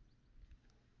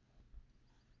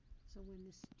 So when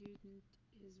the student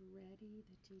is ready,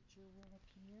 the teacher will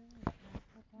appear.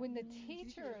 When the means?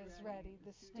 teacher is ready,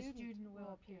 the student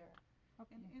will appear.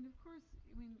 Okay. And of course,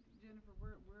 I mean, Jennifer,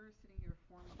 we're sitting here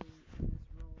formally in this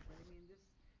role, but I mean, this,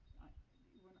 I,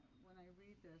 when I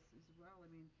read this as well, I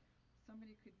mean,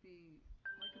 somebody could be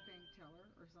like a bank teller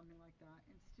or something like that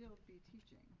and still be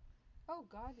teaching. Oh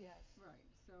God, yes. Right.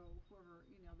 So whoever,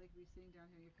 they could be sitting down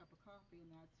having a cup of coffee, and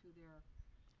that's who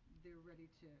they're ready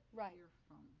to Right. hear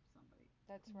from somebody.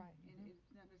 That's right. And it's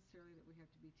not necessarily that we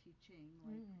have to be teaching,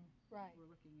 like Right.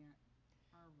 we're looking at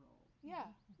our role.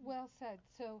 Yeah, well said.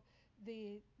 So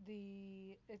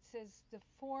it says the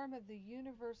form of the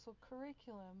universal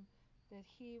curriculum that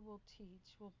he will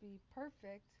teach will be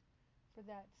perfect for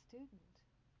that student.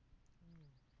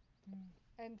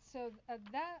 And so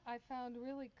that I found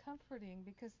really comforting,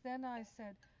 because then I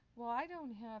said, well, I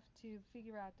don't have to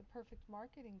figure out the perfect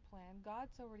marketing plan.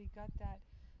 God's already got that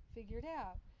figured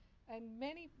out. And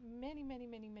many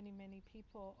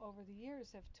people over the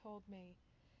years have told me,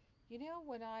 you know,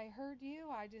 when I heard you,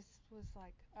 I just was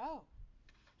like, oh,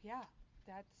 yeah,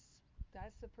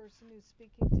 that's the person who's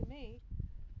speaking to me.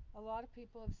 A lot of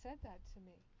people have said that to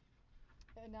me.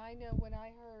 And I know when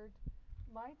I heard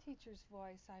my teacher's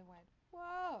voice, I went,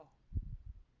 whoa.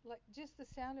 Like just the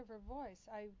sound of her voice.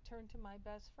 I turned to my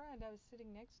best friend I was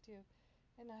sitting next to,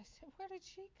 and I said, where did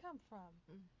she come from?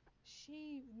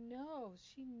 She knows,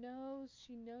 she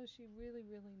really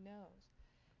knows.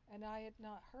 And I had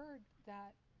not heard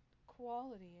that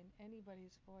quality in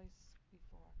anybody's voice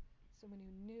before. Someone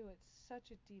who knew at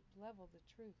such a deep level the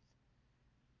truth.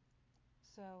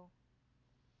 So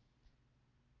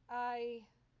I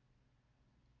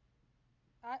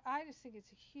just think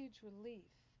it's a huge relief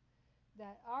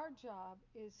that our job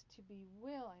is to be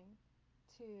willing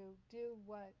to do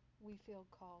what we feel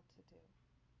called to do.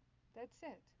 That's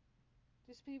it.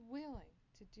 Just be willing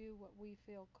to do what we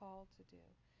feel called to do.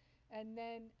 And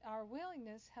then our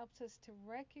willingness helps us to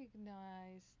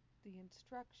recognize the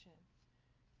instruction.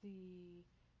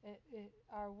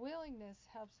 Our willingness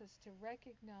helps us to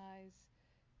recognize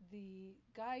the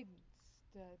guidance,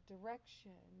 the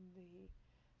direction, the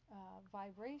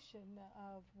vibration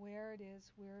of where it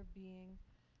is we're being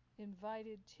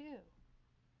invited to.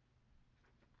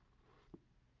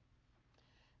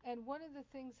 And one of the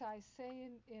things I say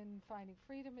in Finding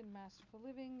Freedom and Masterful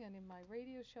Living and in my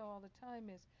radio show all the time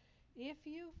is, if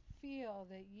you feel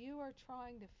that you are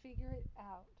trying to figure it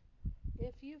out,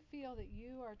 if you feel that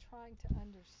you are trying to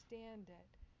understand it,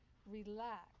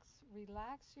 relax.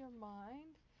 Relax your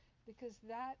mind, because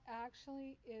that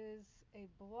actually is a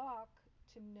block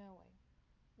to knowing.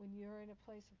 When you're in a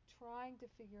place of trying to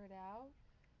figure it out,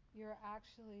 you're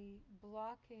actually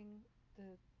blocking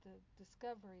the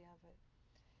discovery of it,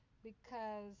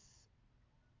 because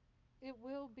it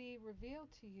will be revealed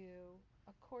to you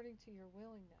according to your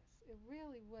willingness. It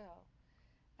really will.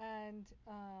 And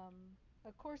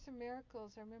A Course in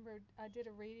Miracles, I remember I did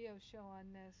a radio show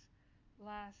on this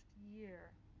last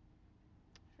year.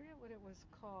 I forget what it was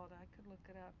called. I could look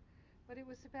it up. But it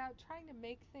was about trying to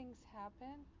make things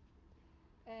happen.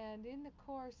 And in the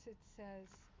Course it says,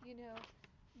 you know,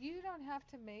 you don't have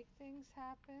to make things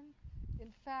happen.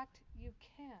 In fact, you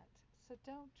can't. So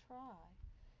don't try.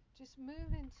 Just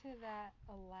move into that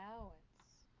allowance.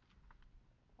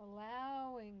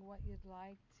 Allowing what you'd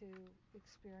like to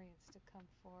experience to come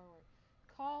forward.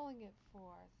 Calling it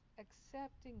forth.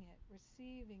 Accepting it.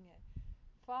 Receiving it.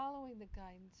 Following the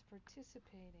guidance.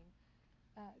 Participating.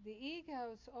 The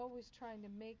ego is always trying to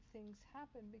make things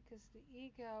happen, because the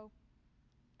ego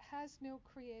has no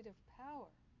creative power.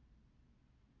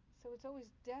 So it's always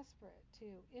desperate to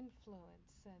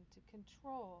influence and to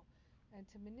control and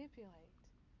to manipulate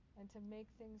and to make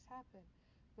things happen.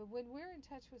 But when we're in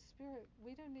touch with Spirit,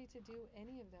 we don't need to do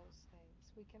any of those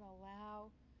things. We can allow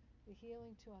the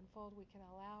healing to unfold. We can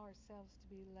allow ourselves to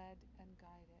be led and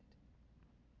guided.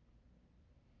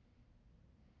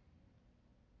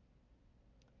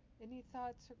 Any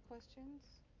thoughts or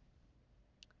questions?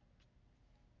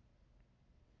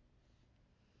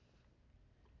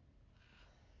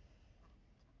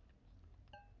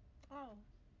 Oh,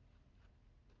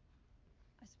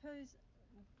 I suppose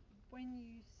when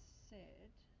you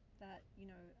said that,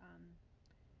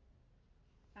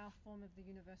 our form of the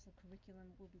universal curriculum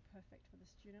will be perfect for the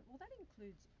student, well, that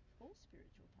includes all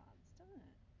spiritual paths, doesn't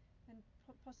it? And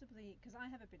possibly, because I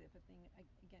have a bit of a thing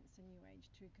against the New Age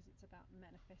too, because it's about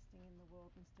manifesting in the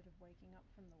world instead of waking up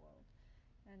from the world.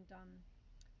 And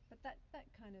but that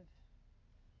kind of,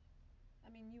 I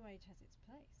mean, New Age has its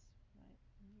place, right,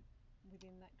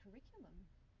 within that curriculum.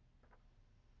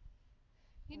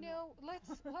 You know,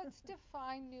 let's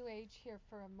define New Age here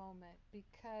for a moment,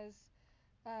 because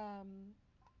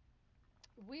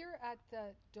we're at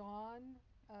the dawn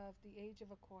of the age of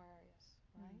Aquarius,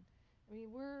 right? I mean,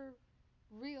 we're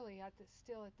really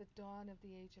still at the dawn of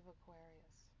the age of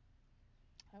Aquarius.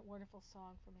 That wonderful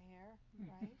song from Hair,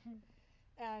 right?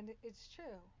 And it's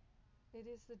true. It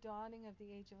is the dawning of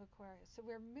the age of Aquarius. So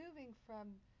we're moving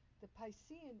from the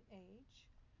Piscean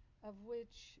age, of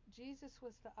which Jesus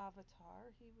was the avatar.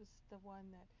 He was the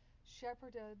one that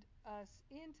shepherded us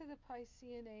into the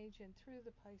Piscean Age and through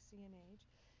the Piscean Age.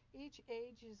 Each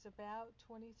age is about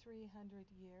 2,300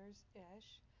 years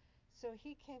ish. So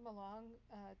he came along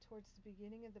towards the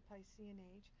beginning of the Piscean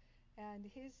Age, and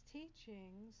his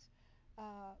teachings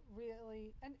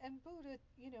really, and Buddha,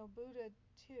 Buddha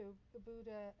too.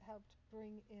 Buddha helped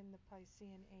bring in the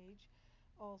Piscean Age.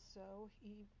 Also,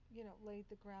 he, laid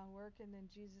the groundwork, and then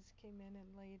Jesus came in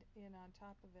and laid in on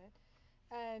top of it.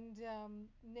 And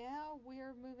now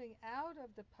we're moving out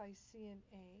of the Piscean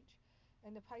Age.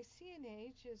 And the Piscean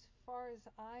Age, as far as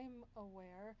I'm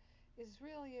aware, is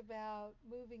really about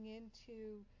moving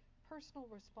into personal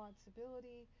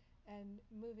responsibility and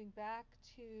moving back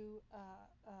to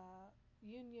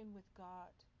union with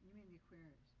God. You mean the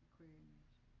Aquarian age?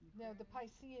 No, the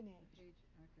Piscean Age.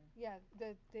 Okay. Yeah,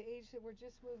 the age that we're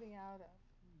just moving out of,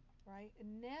 right?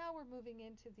 And now we're moving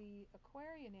into the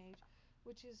Aquarian Age,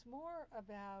 which is more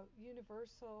about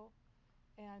universal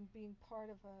and being part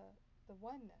of the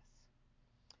oneness.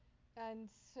 And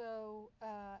so,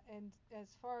 and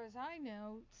as far as I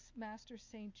know, Master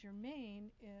Saint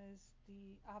Germain is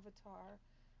the avatar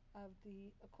of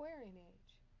the Aquarian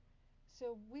Age.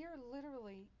 So we're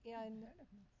literally in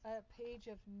a period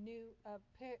of new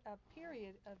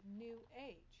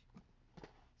age.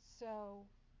 So,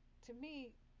 to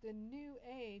me, the new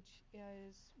age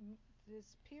is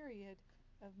this period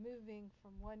of moving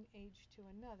from one age to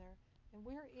another, and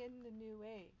we're in the new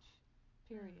age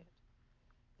period.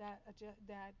 That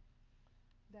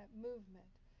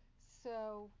movement.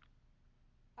 So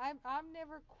I'm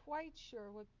never quite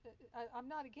sure what I'm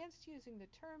not against using the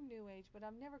term new age, but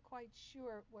I'm never quite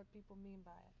sure what people mean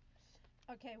by it.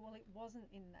 Okay, well, it wasn't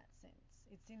in that sense.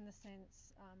 It's in the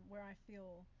sense where I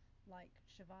feel like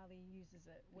Shivali uses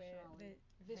it, where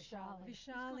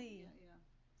Vishali. Yeah.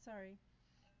 Sorry,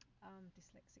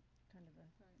 dyslexic kind of a.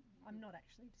 Sorry. I'm not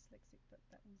actually dyslexic, but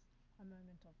that was a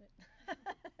moment of it.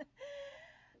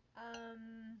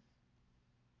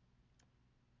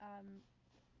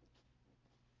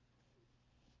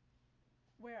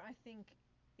 Where I think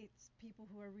it's people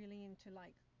who are really into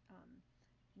like,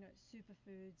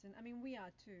 superfoods, and I mean we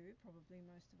are too, probably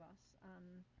most of us.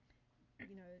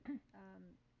 You know,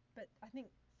 but I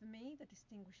think for me the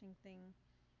distinguishing thing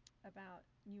about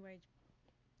New Age,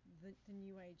 the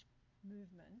New Age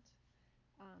movement,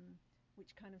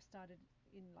 which kind of started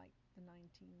in like the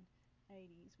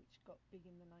 1980s, which got big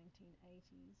in the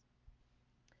 1980s.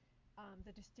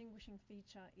 The distinguishing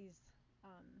feature is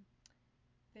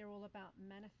they're all about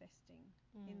manifesting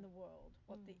in the world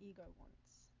what the ego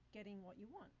wants, getting what you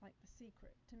want, like The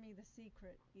Secret. To me, The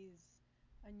Secret is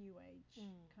a New Age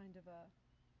kind of a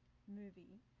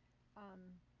movie,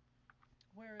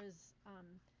 whereas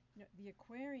the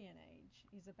Aquarian Age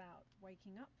is about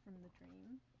waking up from the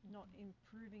dream, not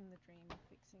improving the dream or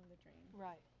fixing the dream.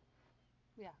 Right.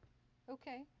 Yeah.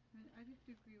 Okay. I mean, I have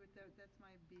to agree with that. That's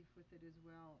my beef with it as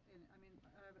well. And I mean,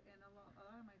 and a lot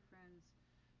of my friends,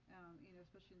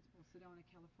 especially in Sedona,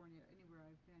 California, anywhere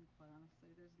I've been, quite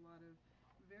honestly, there's a lot of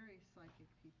very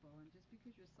psychic people. And just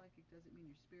because you're psychic doesn't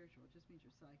mean you're spiritual. It just means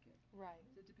you're psychic. Right.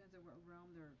 So it depends on what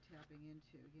realm they're tapping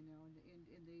into, and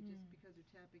they just because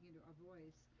they're tapping into a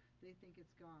voice, they think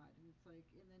it's God. And it's like,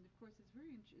 and then of course it's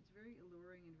very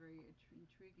alluring and very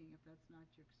intriguing if that's not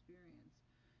your experience.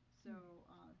 So,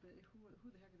 but who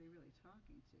the heck are they really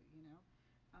talking to?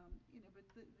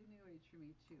 But the New Age for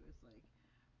me too is like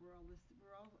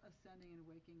we're all ascending and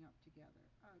waking up together,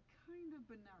 kind of,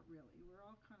 but not really. We're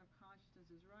all kind of consciousness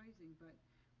is rising, but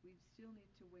we still need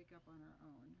to wake up on our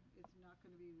own. It's not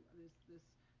going to be this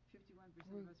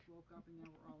 51% of us woke up and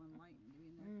now we're all enlightened. I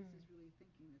mean, this is really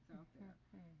thinking that's out there.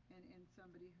 And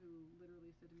somebody who literally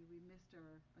said to me, we missed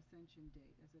our ascension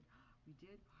date. I said, we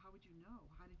did? How would you know?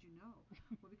 How did you know?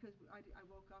 Well, because I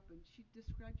woke up and she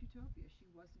described utopia. She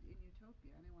wasn't in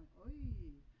utopia. And I went, oi,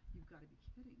 you've got to be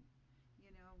kidding.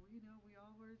 We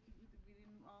all were, we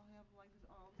didn't all have like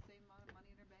all the same amount of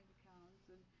money in our bank accounts.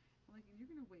 And I'm like, and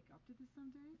you're going to wake up to this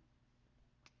someday?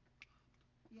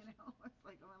 It's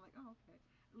like, I'm like, oh, okay.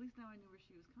 At least now I knew where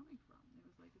she was coming from. It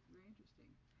was like, it's very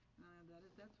interesting.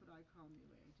 That's what I call New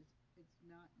Age. It's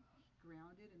not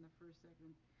grounded in the first,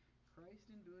 second. Christ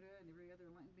and Buddha and every other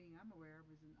enlightened being I'm aware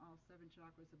of is in all 7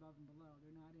 chakras above and below.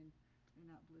 They're not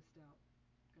blissed out,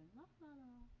 going la la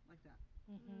la like that.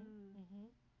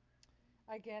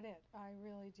 I get it. I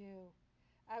really do.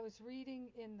 I was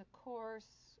reading in the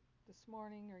Course this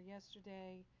morning or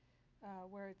yesterday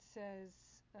where it says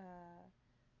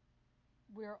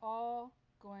we're all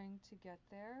going to get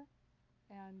there,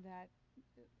 and that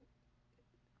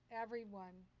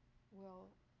everyone will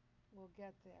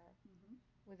get there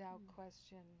without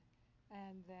question,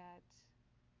 and that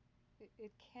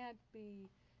it can't be,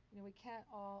 we can't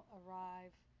all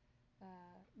arrive.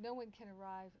 No one can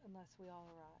arrive unless we all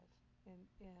arrive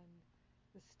in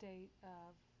the state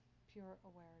of pure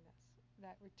awareness,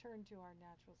 that return to our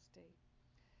natural state.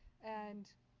 And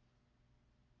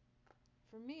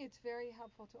for me, it's very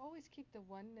helpful to always keep the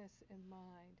oneness in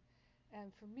mind.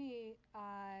 And for me,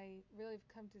 I really have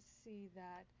come to see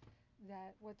that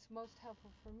what's most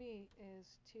helpful for me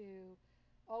is to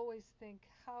always think,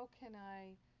 how can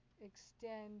I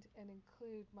extend and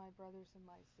include my brothers and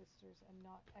my sisters and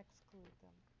not exclude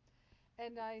them?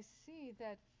 And I see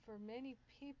that for many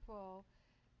people,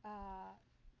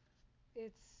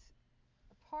 it's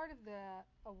a part of the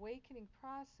awakening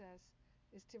process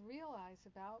is to realize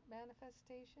about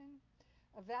manifestation.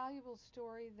 A valuable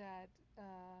story that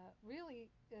really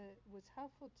was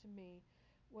helpful to me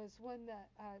was one that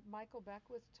Michael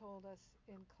Beckwith told us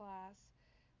in class,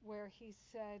 where he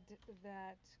said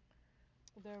that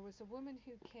there was a woman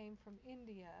who came from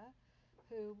India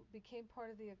who became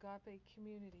part of the Agape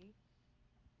community,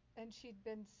 and she'd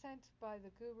been sent by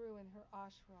the guru in her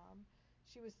ashram.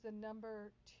 She was the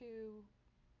number 2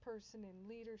 person in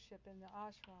leadership in the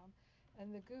ashram,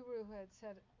 and the guru had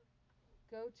said,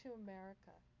 "Go to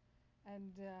America,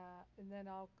 and then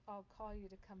I'll call you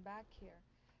to come back here."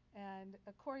 And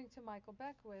according to Michael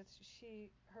Beckwith,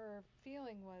 her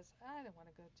feeling was, "I don't want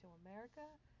to go to America.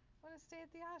 I want to stay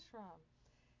at the ashram."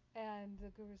 And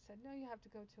the guru said, "No, you have to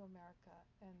go to America,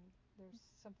 and there's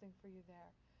something for you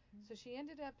there." So she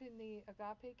ended up in the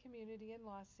Agape community in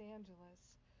Los Angeles,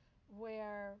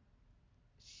 where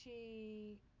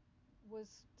she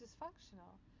was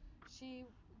dysfunctional. She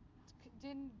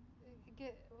didn't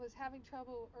was having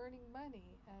trouble earning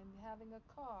money and having a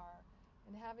car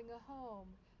and having a home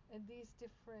and these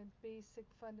different basic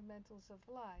fundamentals of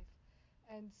life.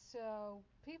 And so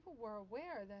people were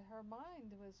aware that her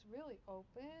mind was really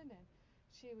open and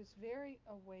she was very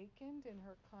awakened in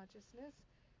her consciousness,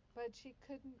 but she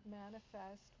couldn't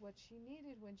manifest what she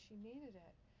needed when she needed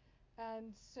it.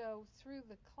 And so through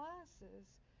the classes,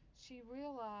 she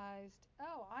realized,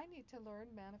 oh, I need to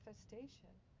learn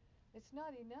manifestation. It's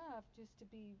not enough just to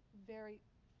be very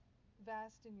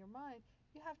vast in your mind.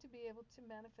 You have to be able to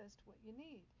manifest what you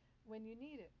need when you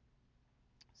need it.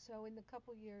 So in the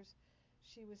couple years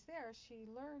she was there, she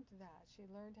learned that. She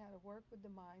learned how to work with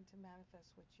the mind to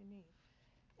manifest what you need.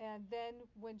 And then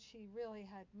when she really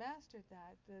had mastered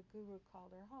that, the guru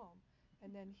called her home.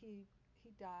 And then he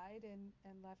died and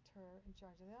left her in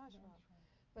charge of the ashram.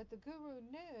 But the guru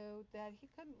knew that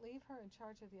he couldn't leave her in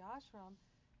charge of the ashram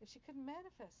if she couldn't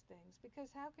manifest things, because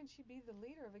how can she be the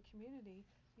leader of a community?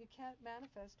 You can't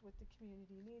manifest what the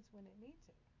community needs when it needs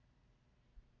it.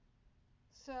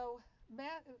 So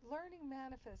learning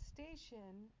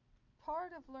manifestation,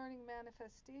 part of learning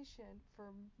manifestation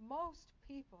for most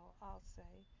people, I'll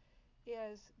say,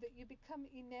 is that you become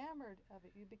enamored of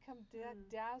it. You become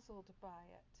dazzled by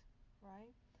it,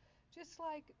 right? Just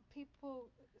like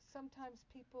sometimes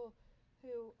people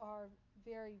who are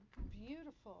very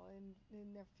beautiful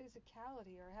in their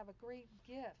physicality or have a great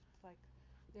gift, like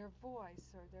their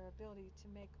voice or their ability to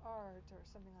make art or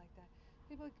something like that.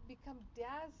 People become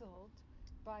dazzled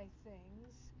by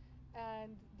things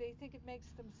and they think it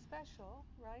makes them special,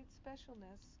 right?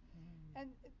 Specialness. And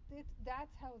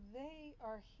that's how they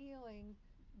are healing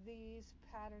these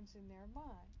patterns in their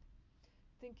mind.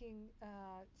 Thinking,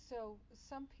 so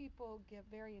some people get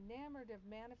very enamored of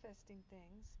manifesting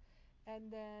things,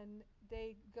 and then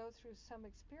they go through some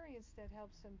experience that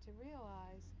helps them to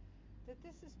realize that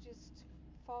this is just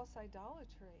false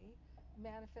idolatry,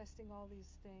 manifesting all these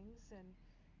things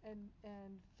and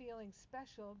feeling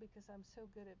special because I'm so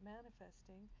good at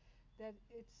manifesting, that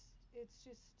it's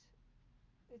just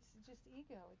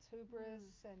ego, it's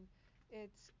hubris, and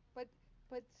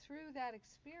but through that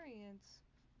experience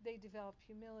they develop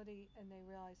humility and they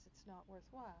realize it's not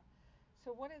worthwhile.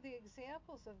 So one of the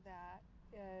examples of that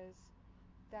is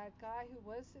that guy who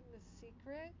was in The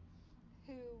Secret,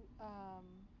 who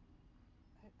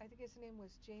I think his name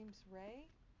was James Ray,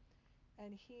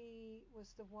 and he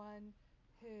was the one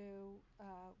who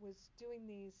was doing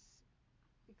these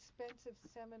expensive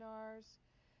seminars,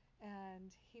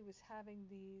 and he was having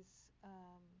these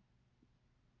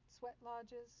sweat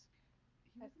lodges.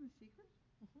 He was in The Secret?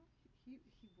 Mhm.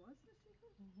 He was in The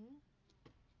Secret? Mhm.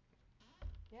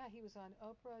 Yeah, he was on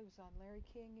Oprah. He was on Larry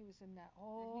King. He was in that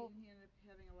whole. And he ended up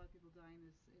having a lot of people die in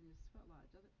his sweat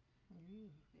lodge.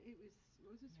 It was,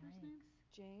 what was his first name?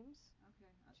 James. Okay.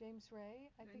 James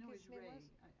Ray, I think know his it's name Ray. was.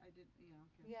 I did, yeah,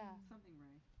 okay. Yeah. Something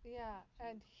Ray. Yeah,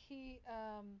 and he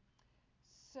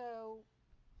so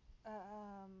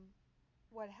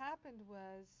what happened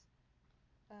was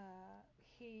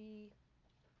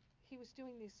he was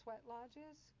doing these sweat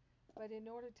lodges, but in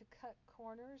order to cut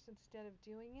corners, instead of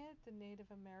doing it the Native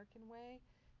American way,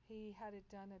 he had it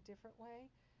done a different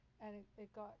way, and it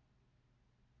got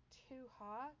too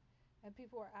hot, and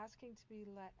people were asking to be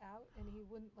let out, and he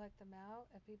wouldn't let them out,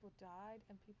 and people died,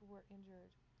 and people were injured.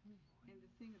 And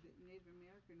the thing that Native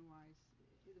American wise,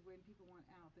 when people want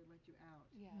out, they let you out.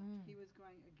 Yeah. He was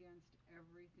going against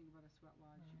everything about a sweat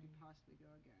lodge you could possibly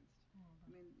go against.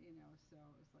 I mean, so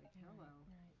it's like, hello.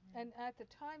 And at the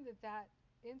time that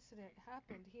incident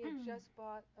happened, he had just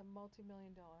bought a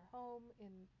multi-million-dollar home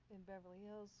in Beverly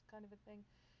Hills, kind of a thing.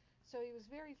 So he was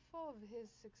very full of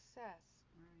his success.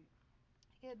 Right.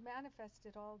 He had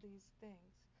manifested all these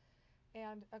things.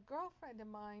 And a girlfriend of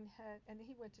mine and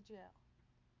he went to jail.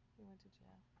 He went to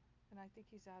jail. And I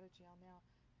think he's out of jail now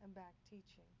and back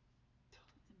teaching.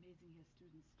 It's amazing he has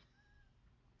students.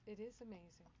 It is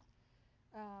amazing.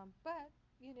 But,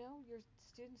 your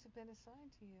students have been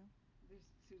assigned to you. There's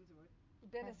students of what?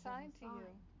 Been assigned to you.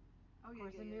 Oh,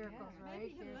 Course in Miracles, right?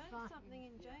 Maybe he You're learned fine. something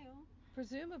in jail.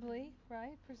 Presumably,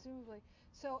 right? Presumably.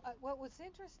 So what was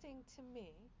interesting to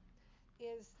me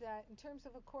is that in terms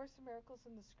of A Course in Miracles,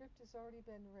 and the script has already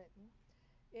been written,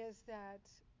 is that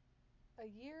a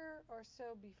year or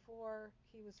so before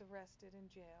he was arrested and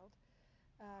jailed,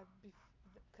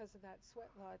 because of that sweat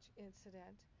lodge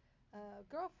incident, a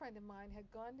girlfriend of mine had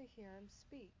gone to hear him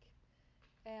speak,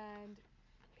 and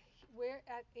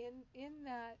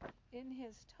in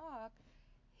his talk,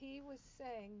 he was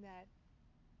saying that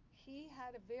he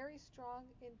had a very strong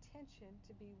intention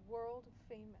to be world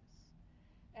famous,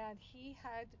 and he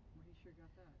had sure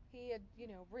got that. He had,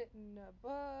 written a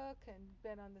book and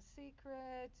been on The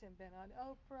Secret and been on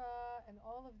Oprah and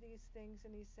all of these things,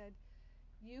 and he said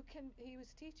he was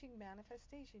teaching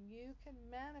manifestation. You can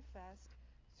manifest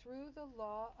through the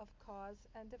law of cause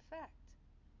and effect.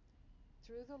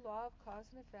 Through the law of cause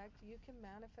and effect, you can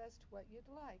manifest what you'd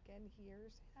like, and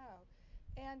here's how.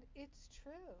 And it's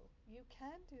true. You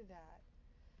can do that.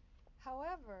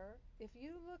 However, if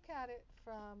you look at it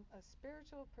from a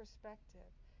spiritual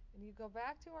perspective, and you go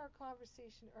back to our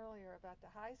conversation earlier about the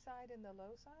high side and the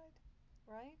low side,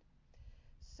 right?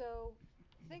 So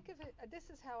think of it,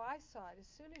 this is how I saw it. As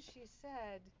soon as she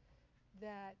said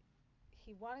that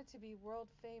he wanted to be world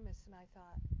famous, and I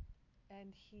thought,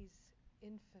 and he's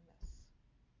infamous.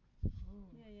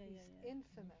 Ooh, he's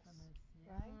infamous,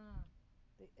 yeah. right?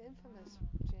 The infamous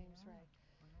James Ray.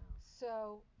 Wow.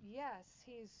 So yes,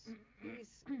 he's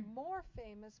more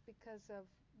famous because of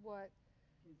what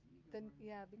his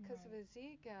ego. Because of his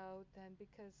ego than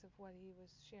because of what he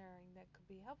was sharing that could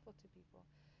be helpful to people,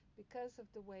 because of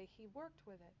the way he worked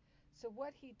with it. So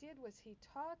what he did was he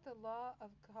taught the law of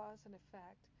cause and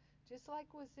effect, just like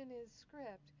was in his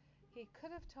script. He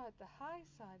could have taught the high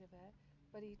side of it,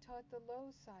 but he taught the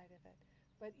low side of it.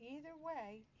 But either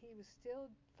way, he was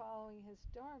still following his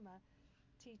dharma,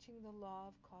 teaching the law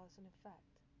of cause and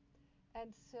effect.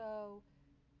 And so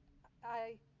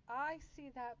I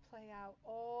see that play out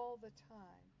all the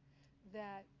time,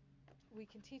 that we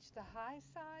can teach the high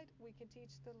side, we can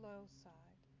teach the low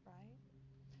side, right?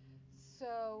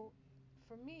 So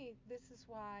for me, this is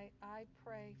why I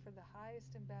pray for the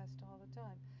highest and best all the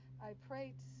time. I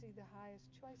pray to see the highest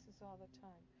choices all the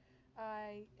time.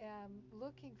 I am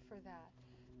looking for that.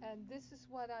 And this is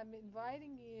what I'm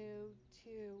inviting you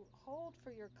to hold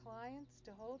for your clients,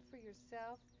 to hold for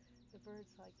yourself. The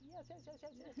bird's like, yes, yes, yes,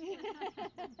 yes, yes.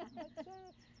 That's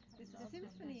it. It's the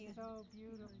symphony. It's so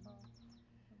beautiful.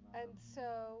 And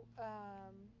so,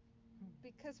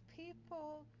 because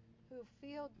people who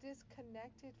feel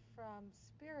disconnected from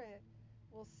spirit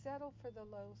will settle for the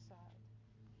low side.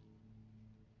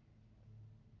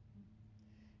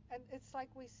 And it's like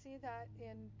we see that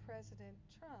in President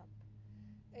Trump.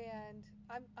 And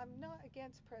I'm not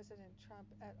against President Trump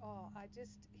at all.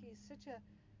 He's such a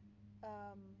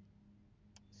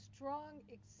strong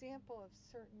example of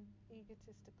certain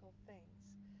egotistical things,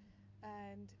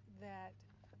 and that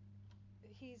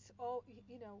he's all,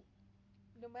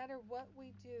 no matter what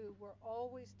we do, we're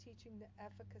always teaching the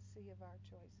efficacy of our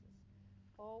choices.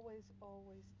 Always,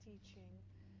 always teaching.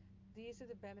 These are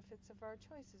the benefits of our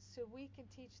choices. So we can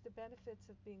teach the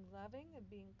benefits of being loving and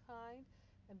being kind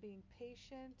and being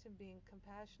patient and being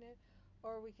compassionate,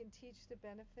 or we can teach the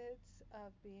benefits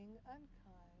of being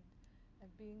unkind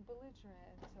and being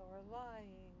belligerent or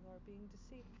lying or being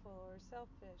deceitful or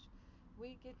selfish.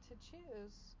 We get to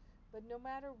choose, but no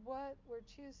matter what we're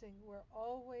choosing, we're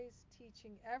always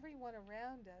teaching everyone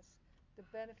around us the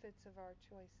benefits of our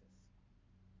choices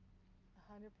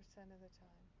 100% of the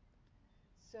time.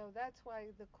 So that's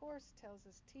why the Course tells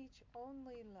us, teach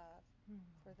only love,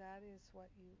 for that is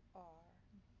what you are.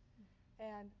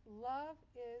 And love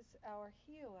is our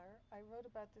healer. I wrote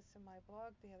about this in my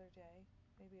blog the other day.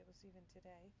 Maybe it was even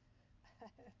today.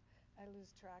 I lose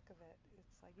track of it.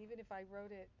 It's like even if I wrote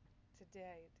it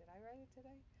today, did I write it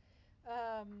today?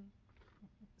 Um,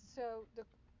 so the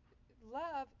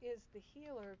love is the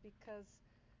healer because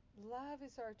love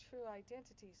is our true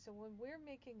identity. So when we're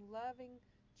making loving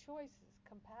choices,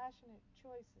 compassionate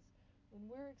choices, when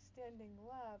we're extending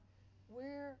love,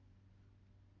 we're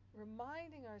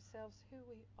reminding ourselves who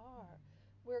we are.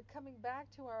 We're coming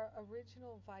back to our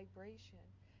original vibration,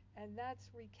 and that's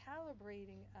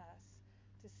recalibrating us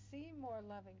to see more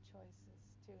loving choices,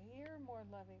 to hear more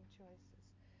loving choices,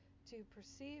 to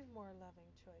perceive more loving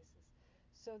choices.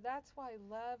 So that's why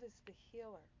love is the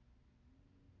healer.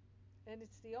 And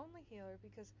it's the only healer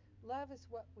because love is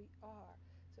what we are.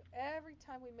 So every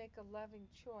time we make a loving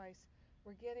choice,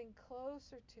 we're getting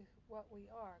closer to what we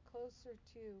are, closer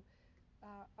to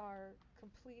our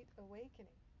complete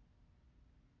awakening.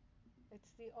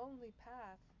 It's the only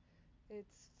path.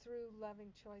 It's through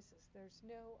loving choices. There's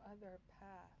no other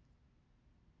path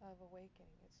of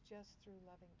awakening. It's just through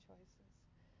loving choices.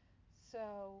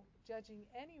 So judging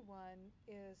anyone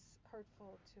is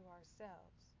hurtful to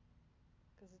ourselves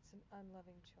because it's an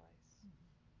unloving choice.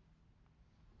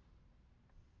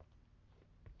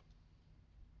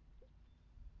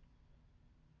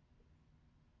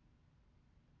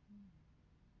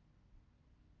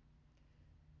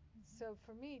 So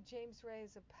for me, James Ray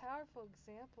is a powerful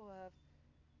example of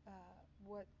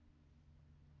what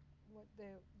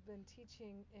they've been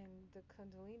teaching in the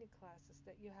Kundalini classes,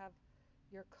 that you have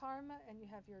your karma and you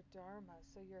have your dharma.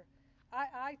 So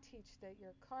I teach that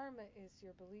your karma is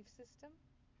your belief system.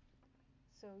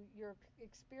 So your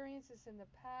experiences in the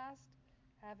past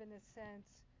have, in a sense,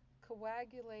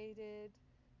 coagulated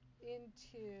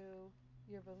into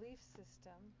your belief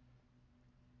system.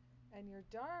 And your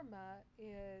dharma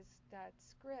is that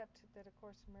script that A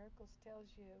Course in Miracles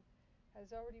tells you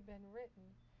has already been written.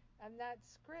 And that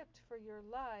script for your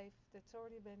life that's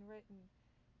already been written,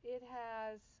 it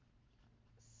has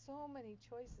so many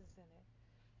choices in it.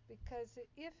 Because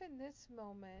if in this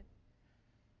moment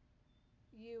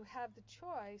you have the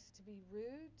choice to be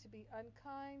rude, to be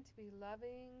unkind, to be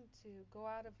loving, to go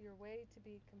out of your way to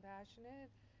be compassionate,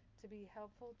 to be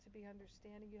helpful, to be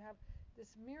understanding, you have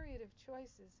this myriad of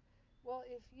choices. Well,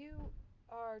 if you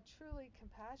are truly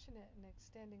compassionate and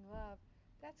extending love,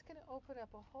 that's going to open up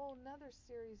a whole nother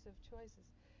series of choices.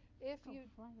 If you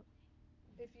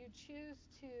choose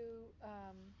to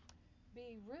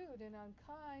be rude and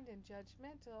unkind and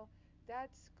judgmental,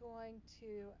 that's going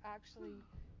to actually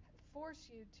force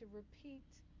you to repeat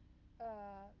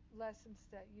lessons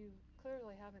that you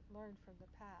clearly haven't learned from the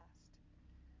past.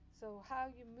 So how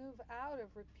you move out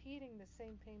of repeating the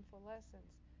same painful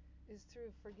lessons is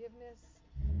through forgiveness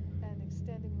and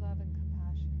extending love and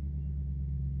compassion.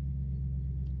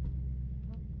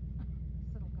 This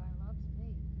little guy loves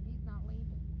me. He's not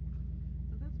leaving.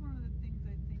 So that's one of the things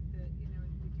I think that,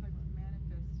 we're talking about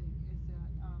manifesting is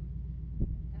that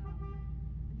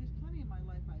there's plenty in my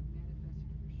life I've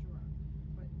manifested for sure,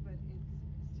 but it's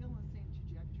still in the same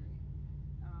trajectory,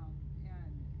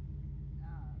 and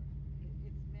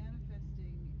it's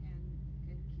manifesting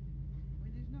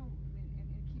there's no, and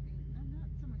keeping, not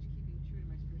so much keeping true to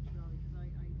my spirituality, because I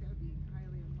that would be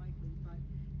highly unlikely, but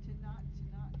to not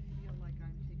feel like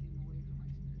I'm taking away from my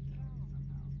spirituality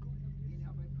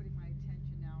somehow, by putting my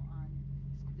attention now on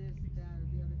this, that, or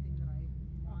the other thing that I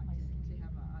want to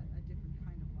have a different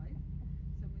kind of life.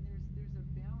 So there's a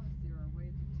balance there, a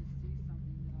way to see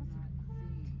something that I'm not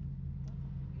seeing.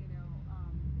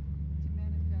 To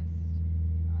manifest,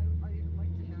 I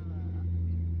like to have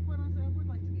quite honestly, I would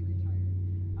like to be retired.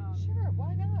 Sure,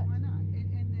 why not? Why not?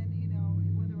 And then,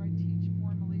 whether I teach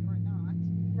formally or not,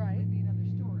 Right. would be another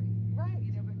story. Right.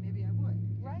 But maybe I would.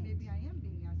 Right. Maybe I am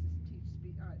being asked to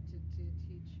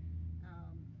teach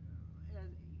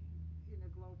as in a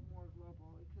more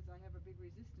global, because I have a big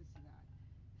resistance to that.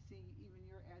 Seeing even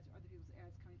your ads, other people's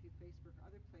ads coming through Facebook or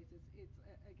other places,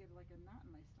 I get like a knot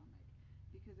in my stomach,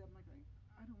 because I'm like,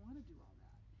 I don't want to do all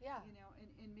that. Yeah.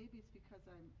 And maybe it's because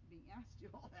I'm being asked to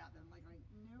do all that, and I'm like,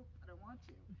 nope, I don't want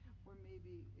to. Or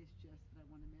maybe it's just that I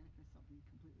want to manifest something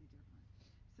completely different.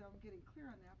 So I'm getting clear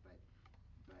on that, but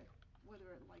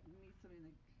whether it like means something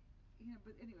like,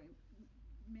 but anyway,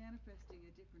 manifesting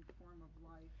a different form of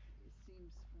life, it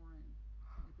seems foreign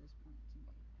at this point to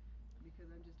me, because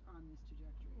I'm just on this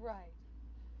trajectory. Right.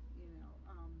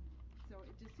 So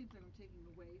it just seems like I'm taking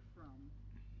away from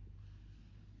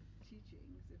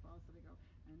teachings if all of a sudden I go,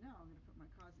 and now I'm going to put my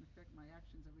cause and effect, my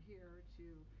actions over here to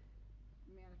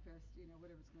manifest,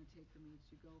 whatever it's going to take for me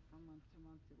to go from month to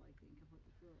month to like being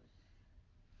completely fluid.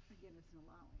 Again, it's an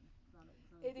allowing. It's not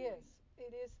a It doing. is.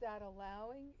 It is that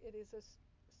allowing. It is a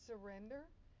surrender.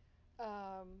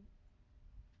 Um,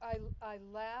 I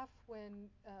laugh when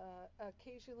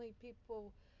occasionally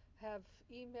people have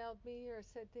emailed me or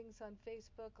said things on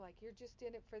Facebook like, "You're just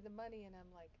in it for the money," and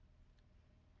I'm like,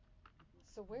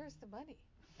 "So where's the money?"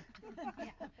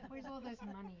 Yeah. Where's all this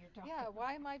money you're talking Yeah, about?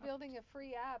 why am I building a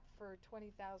free app for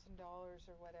 $20,000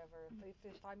 or whatever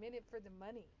if I'm in it for the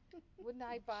money? Wouldn't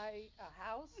I buy a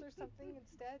house or something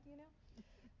instead, you know?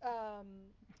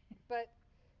 But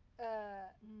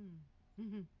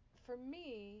Mm. for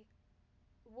me,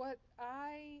 what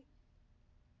I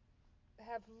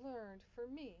have learned for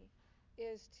me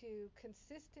is to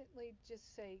consistently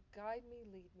just say, guide me,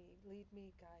 lead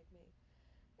me, guide me.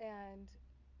 And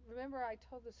remember, I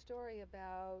told the story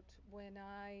about when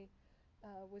I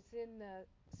was in the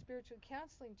spiritual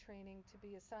counseling training to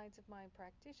be a science of mind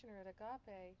practitioner at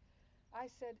Agape. I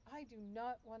said, I do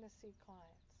not want to see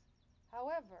clients.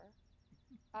 However,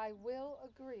 I will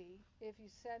agree if you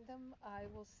send them, I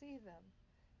will see them.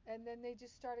 And then they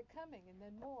just started coming, and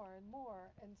then more and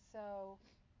more. And so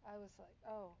I was like,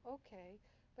 oh, okay.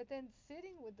 But then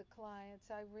sitting with the clients,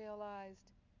 I realized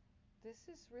this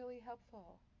is really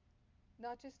helpful.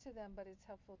 Not just to them, but it's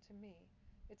helpful to me.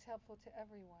 It's helpful to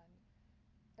everyone.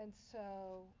 And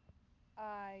so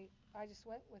I just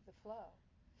went with the flow.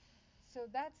 So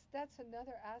that's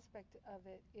another aspect of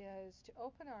it, is to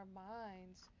open our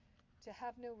minds to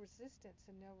have no resistance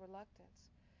and no reluctance.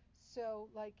 So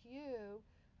like you,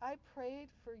 I prayed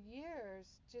for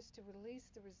years just to release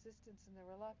the resistance and the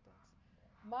reluctance.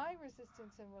 My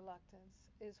resistance and reluctance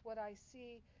is what I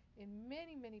see in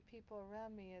many, many people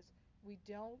around me, is we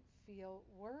don't feel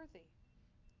worthy.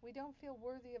 We don't feel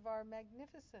worthy of our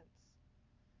magnificence.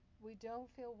 We don't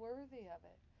feel worthy of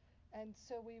it. And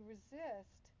so we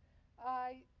resist.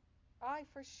 I I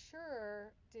for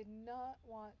sure did not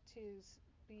want to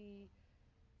be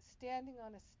standing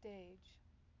on a stage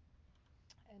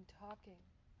and talking.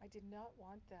 I did not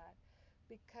want that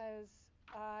because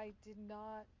I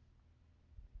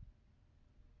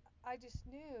just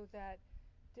knew that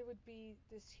there would be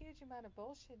this huge amount of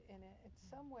bullshit in it, and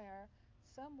somewhere,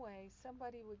 some way,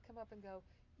 somebody would come up and go,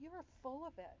 "You're full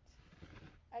of it."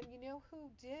 And you know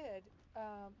who did?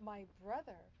 My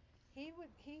brother. He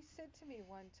said to me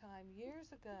one time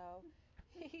years ago,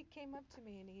 he came up to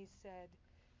me and he said,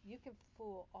 "You can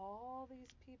fool all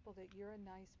these people that you're a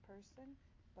nice person,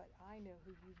 but I know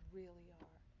who you really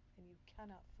are, and you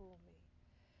cannot fool me."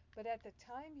 But at the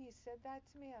time he said that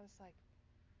to me, I was like,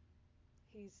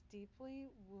 he's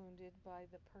deeply wounded by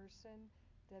the person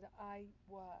that I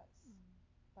was,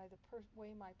 by the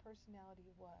way my personality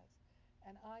was.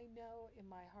 And I know in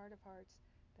my heart of hearts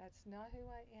that's not who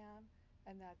I am,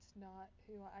 and that's not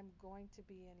who I'm going to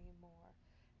be anymore.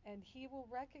 And he will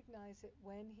recognize it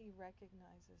when he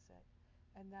recognizes it.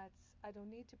 And I don't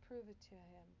need to prove it to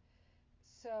him.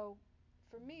 So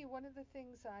for me, one of the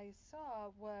things I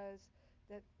saw was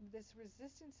that this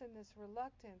resistance and this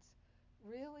reluctance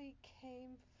really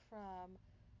came from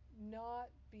not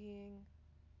being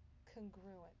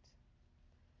congruent.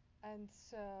 And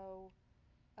so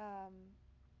um,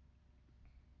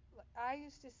 I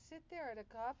used to sit there at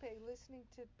Agape listening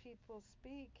to people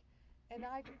speak, and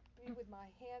I'd be with my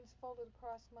hands folded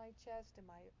across my chest and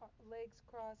my legs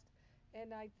crossed,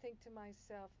 and I'd think to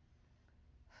myself,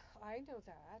 I know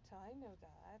that, I know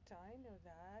that, I know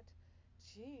that.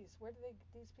 Geez, where do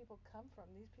these people come from?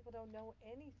 These people don't know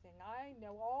anything. I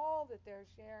know all that they're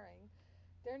sharing.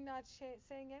 They're not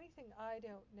saying anything I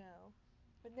don't know.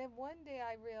 And then one day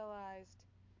I realized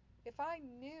if I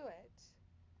knew it,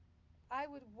 I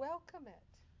would welcome it.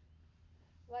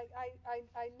 Like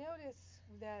I notice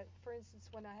that, for instance,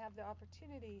 when I have the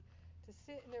opportunity to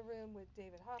sit in a room with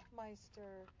David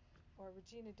Hoffmeister or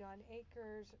Regina Dawn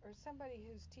Akers or somebody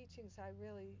whose teachings I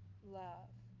really love.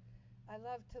 I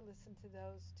love to listen to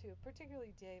those too,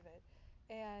 particularly David.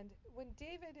 And when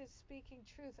David is speaking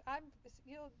truth,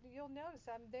 you'll notice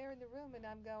I'm there in the room and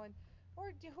I'm going,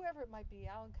 or whoever it might be,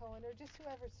 Alan Cohen, or just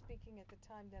whoever's speaking at the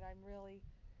time that I'm really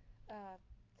uh,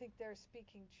 think they're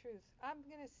speaking truth. I'm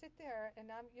going to sit there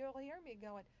and you'll hear me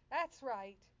going, "That's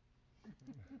right."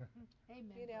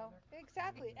 Amen, You know, brother.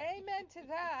 exactly. Amen. Amen to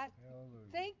that.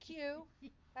 Hallelujah. Thank you.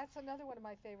 That's another one of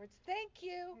my favorites. Thank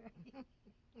you.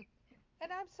 And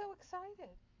I'm so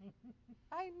excited.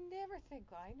 I never think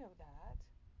I know that.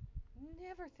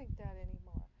 Never think that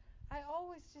anymore. I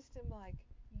always just am like,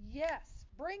 yes,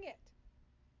 bring it.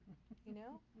 You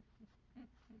know?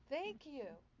 Thank you.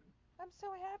 I'm so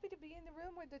happy to be in the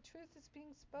room where the truth is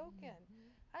being spoken.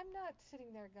 I'm not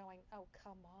sitting there going, oh,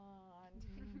 come on.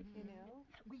 You know?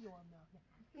 We all know that.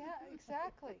 Yeah,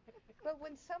 exactly. But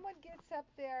when someone gets up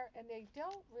there and they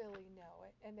don't really know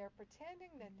it and they're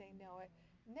pretending that they know it,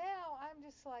 now I'm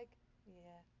just like,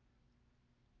 yeah,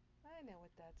 I know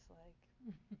what that's like.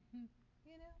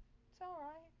 You know, it's all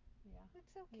right. Yeah.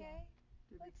 It's okay.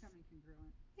 They're Let's, becoming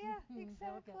congruent. yeah, They'll get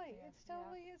exactly. there. It's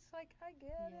totally, it's like, I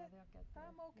get Yeah, it. they'll get there.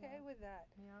 I'm okay Yeah. with that.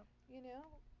 Yep. You know,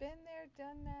 been there,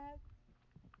 done that.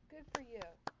 Good for you.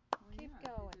 Well, Keep yeah,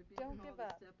 going. they're being Don't called give to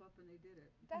up. step up and they did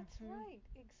it. That's Mhm. right.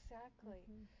 Exactly.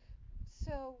 Mhm.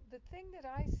 So the thing that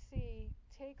I see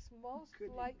takes most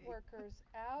Couldn't light be. workers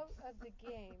out of the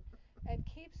game and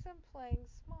keeps them playing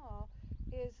small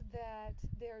is that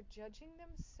they're judging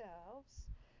themselves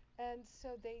and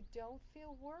so they don't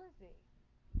feel worthy.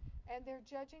 And they're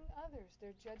judging others,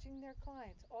 they're judging their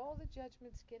clients. All the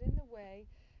judgments get in the way,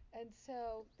 and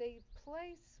so they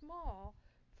play small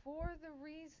for the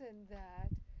reason that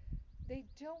they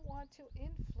don't want to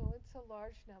influence a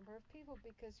large number of people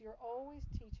because you're always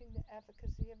teaching the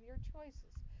efficacy of your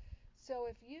choices. So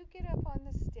if you get up on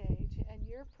the stage and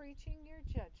you're preaching your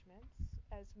judgments,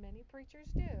 as many preachers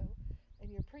do, and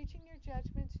you're preaching your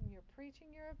judgments and you're preaching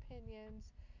your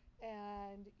opinions,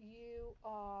 and you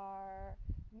are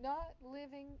not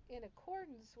living in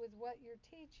accordance with what you're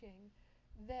teaching,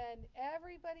 then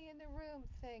everybody in the room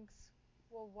thinks,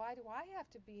 well, why do I have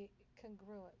to be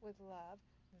congruent with love?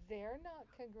 They're not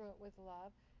congruent with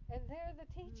love, and they're the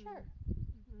teacher.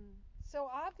 Mm. So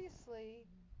obviously,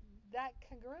 that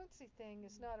congruency thing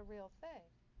is not a real thing.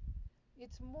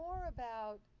 It's more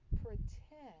about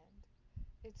pretend.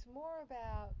 It's more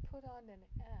about put on an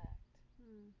act.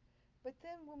 Mm. But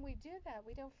then when we do that,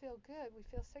 we don't feel good. We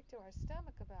feel sick to our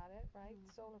stomach about it, right?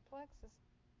 Solar plexus.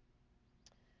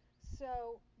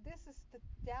 So this is the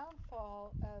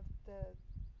downfall of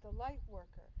the light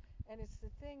worker. And it's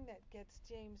the thing that gets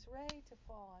James Ray to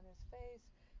fall on his face.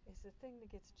 It's the thing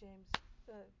that gets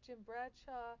Jim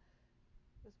Bradshaw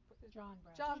was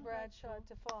John Bradshaw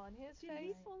to fall on his Did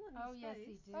face. he fall on Oh his yes, face?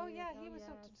 he did. Oh yeah, he was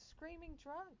yes. screaming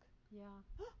drunk. Yeah.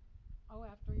 Oh,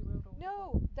 after he wrote all the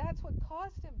No, books. that's what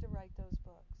caused him to write those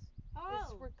books. His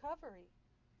Oh. recovery.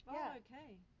 Oh, Yeah.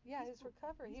 okay. Yeah, His his book-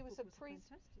 recovery. his He was book a was priest.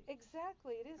 fantastic.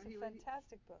 Exactly, it is Oh, a he was-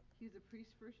 fantastic book. He was a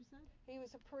priest first, you said? He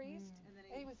was a priest, And then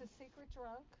and he was a secret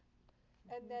drunk.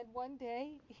 And then one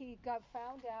day he got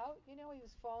found out. You know, he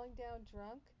was falling down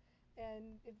drunk,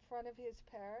 and in front of his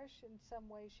parish in some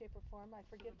way, shape, or form. I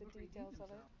forget the book redeemed details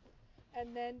of it. himself.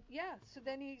 And then so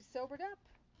then he sobered up,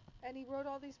 and he wrote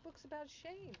all these books about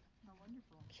shame. Oh,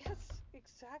 wonderful. Yes,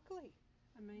 exactly.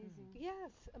 Amazing.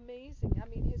 Yes, amazing. I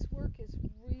mean, his work is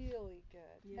really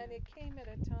good, Yeah. and it came at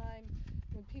a time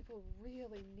when people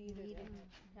really needed it.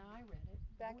 Yeah, I read it.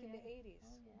 Back Oh, in yeah. the 80s.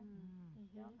 Oh yeah. Mm.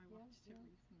 Yeah, I watched it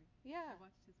recently. Yeah. I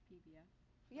watched his PBS.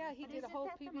 Yeah, he But did a isn't whole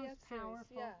that the PBS most series.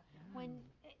 powerful? Yeah. When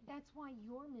that's why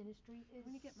your ministry is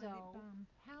I'm gonna get my lip so balm.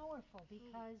 powerful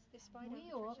because Is Spider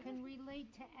we all can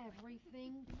relate to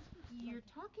everything you're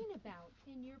talking about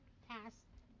in your past,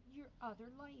 your other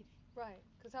life. Right,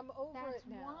 because I'm over That's it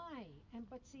now. why. And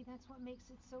but see, that's what makes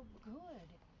it so good.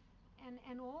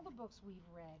 And all the books we've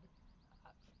read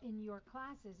in your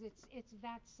classes, it's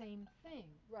that same thing.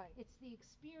 Right. It's the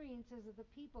experiences of the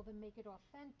people that make it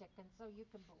authentic, and so you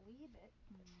can believe it,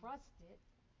 trust it,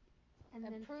 and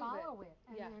And then prove follow it. it,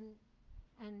 and Yeah. then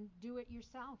and do it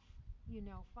yourself. You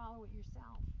know, follow it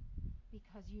yourself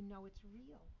because you know it's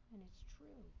real and it's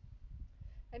true.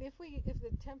 And if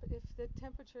the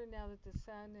temperature now that the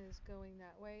sun is going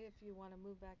that way, if you want to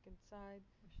move back inside,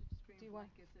 We should just bring Do you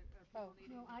want- blankets. Are people Oh.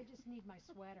 needing No, I just need my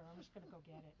sweater. I'm just gonna go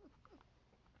get it.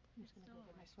 I'm just gonna go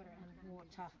get my sweater and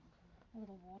water. A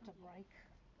little water break.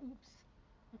 Oops.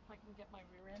 If I can get my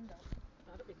rear end up,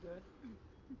 that'd be good.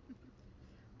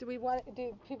 do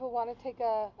people want to take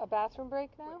a bathroom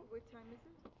break now? What time is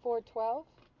it? 4:12?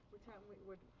 What time?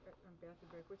 Bathroom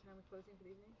break. What time are we closing for the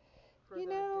evening? For You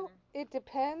the know, dinner? it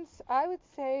depends. I would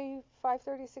say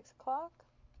 5:30, 6 o'clock.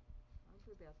 I'll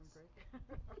do a bathroom break.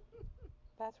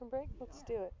 Bathroom break? Let's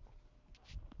do it.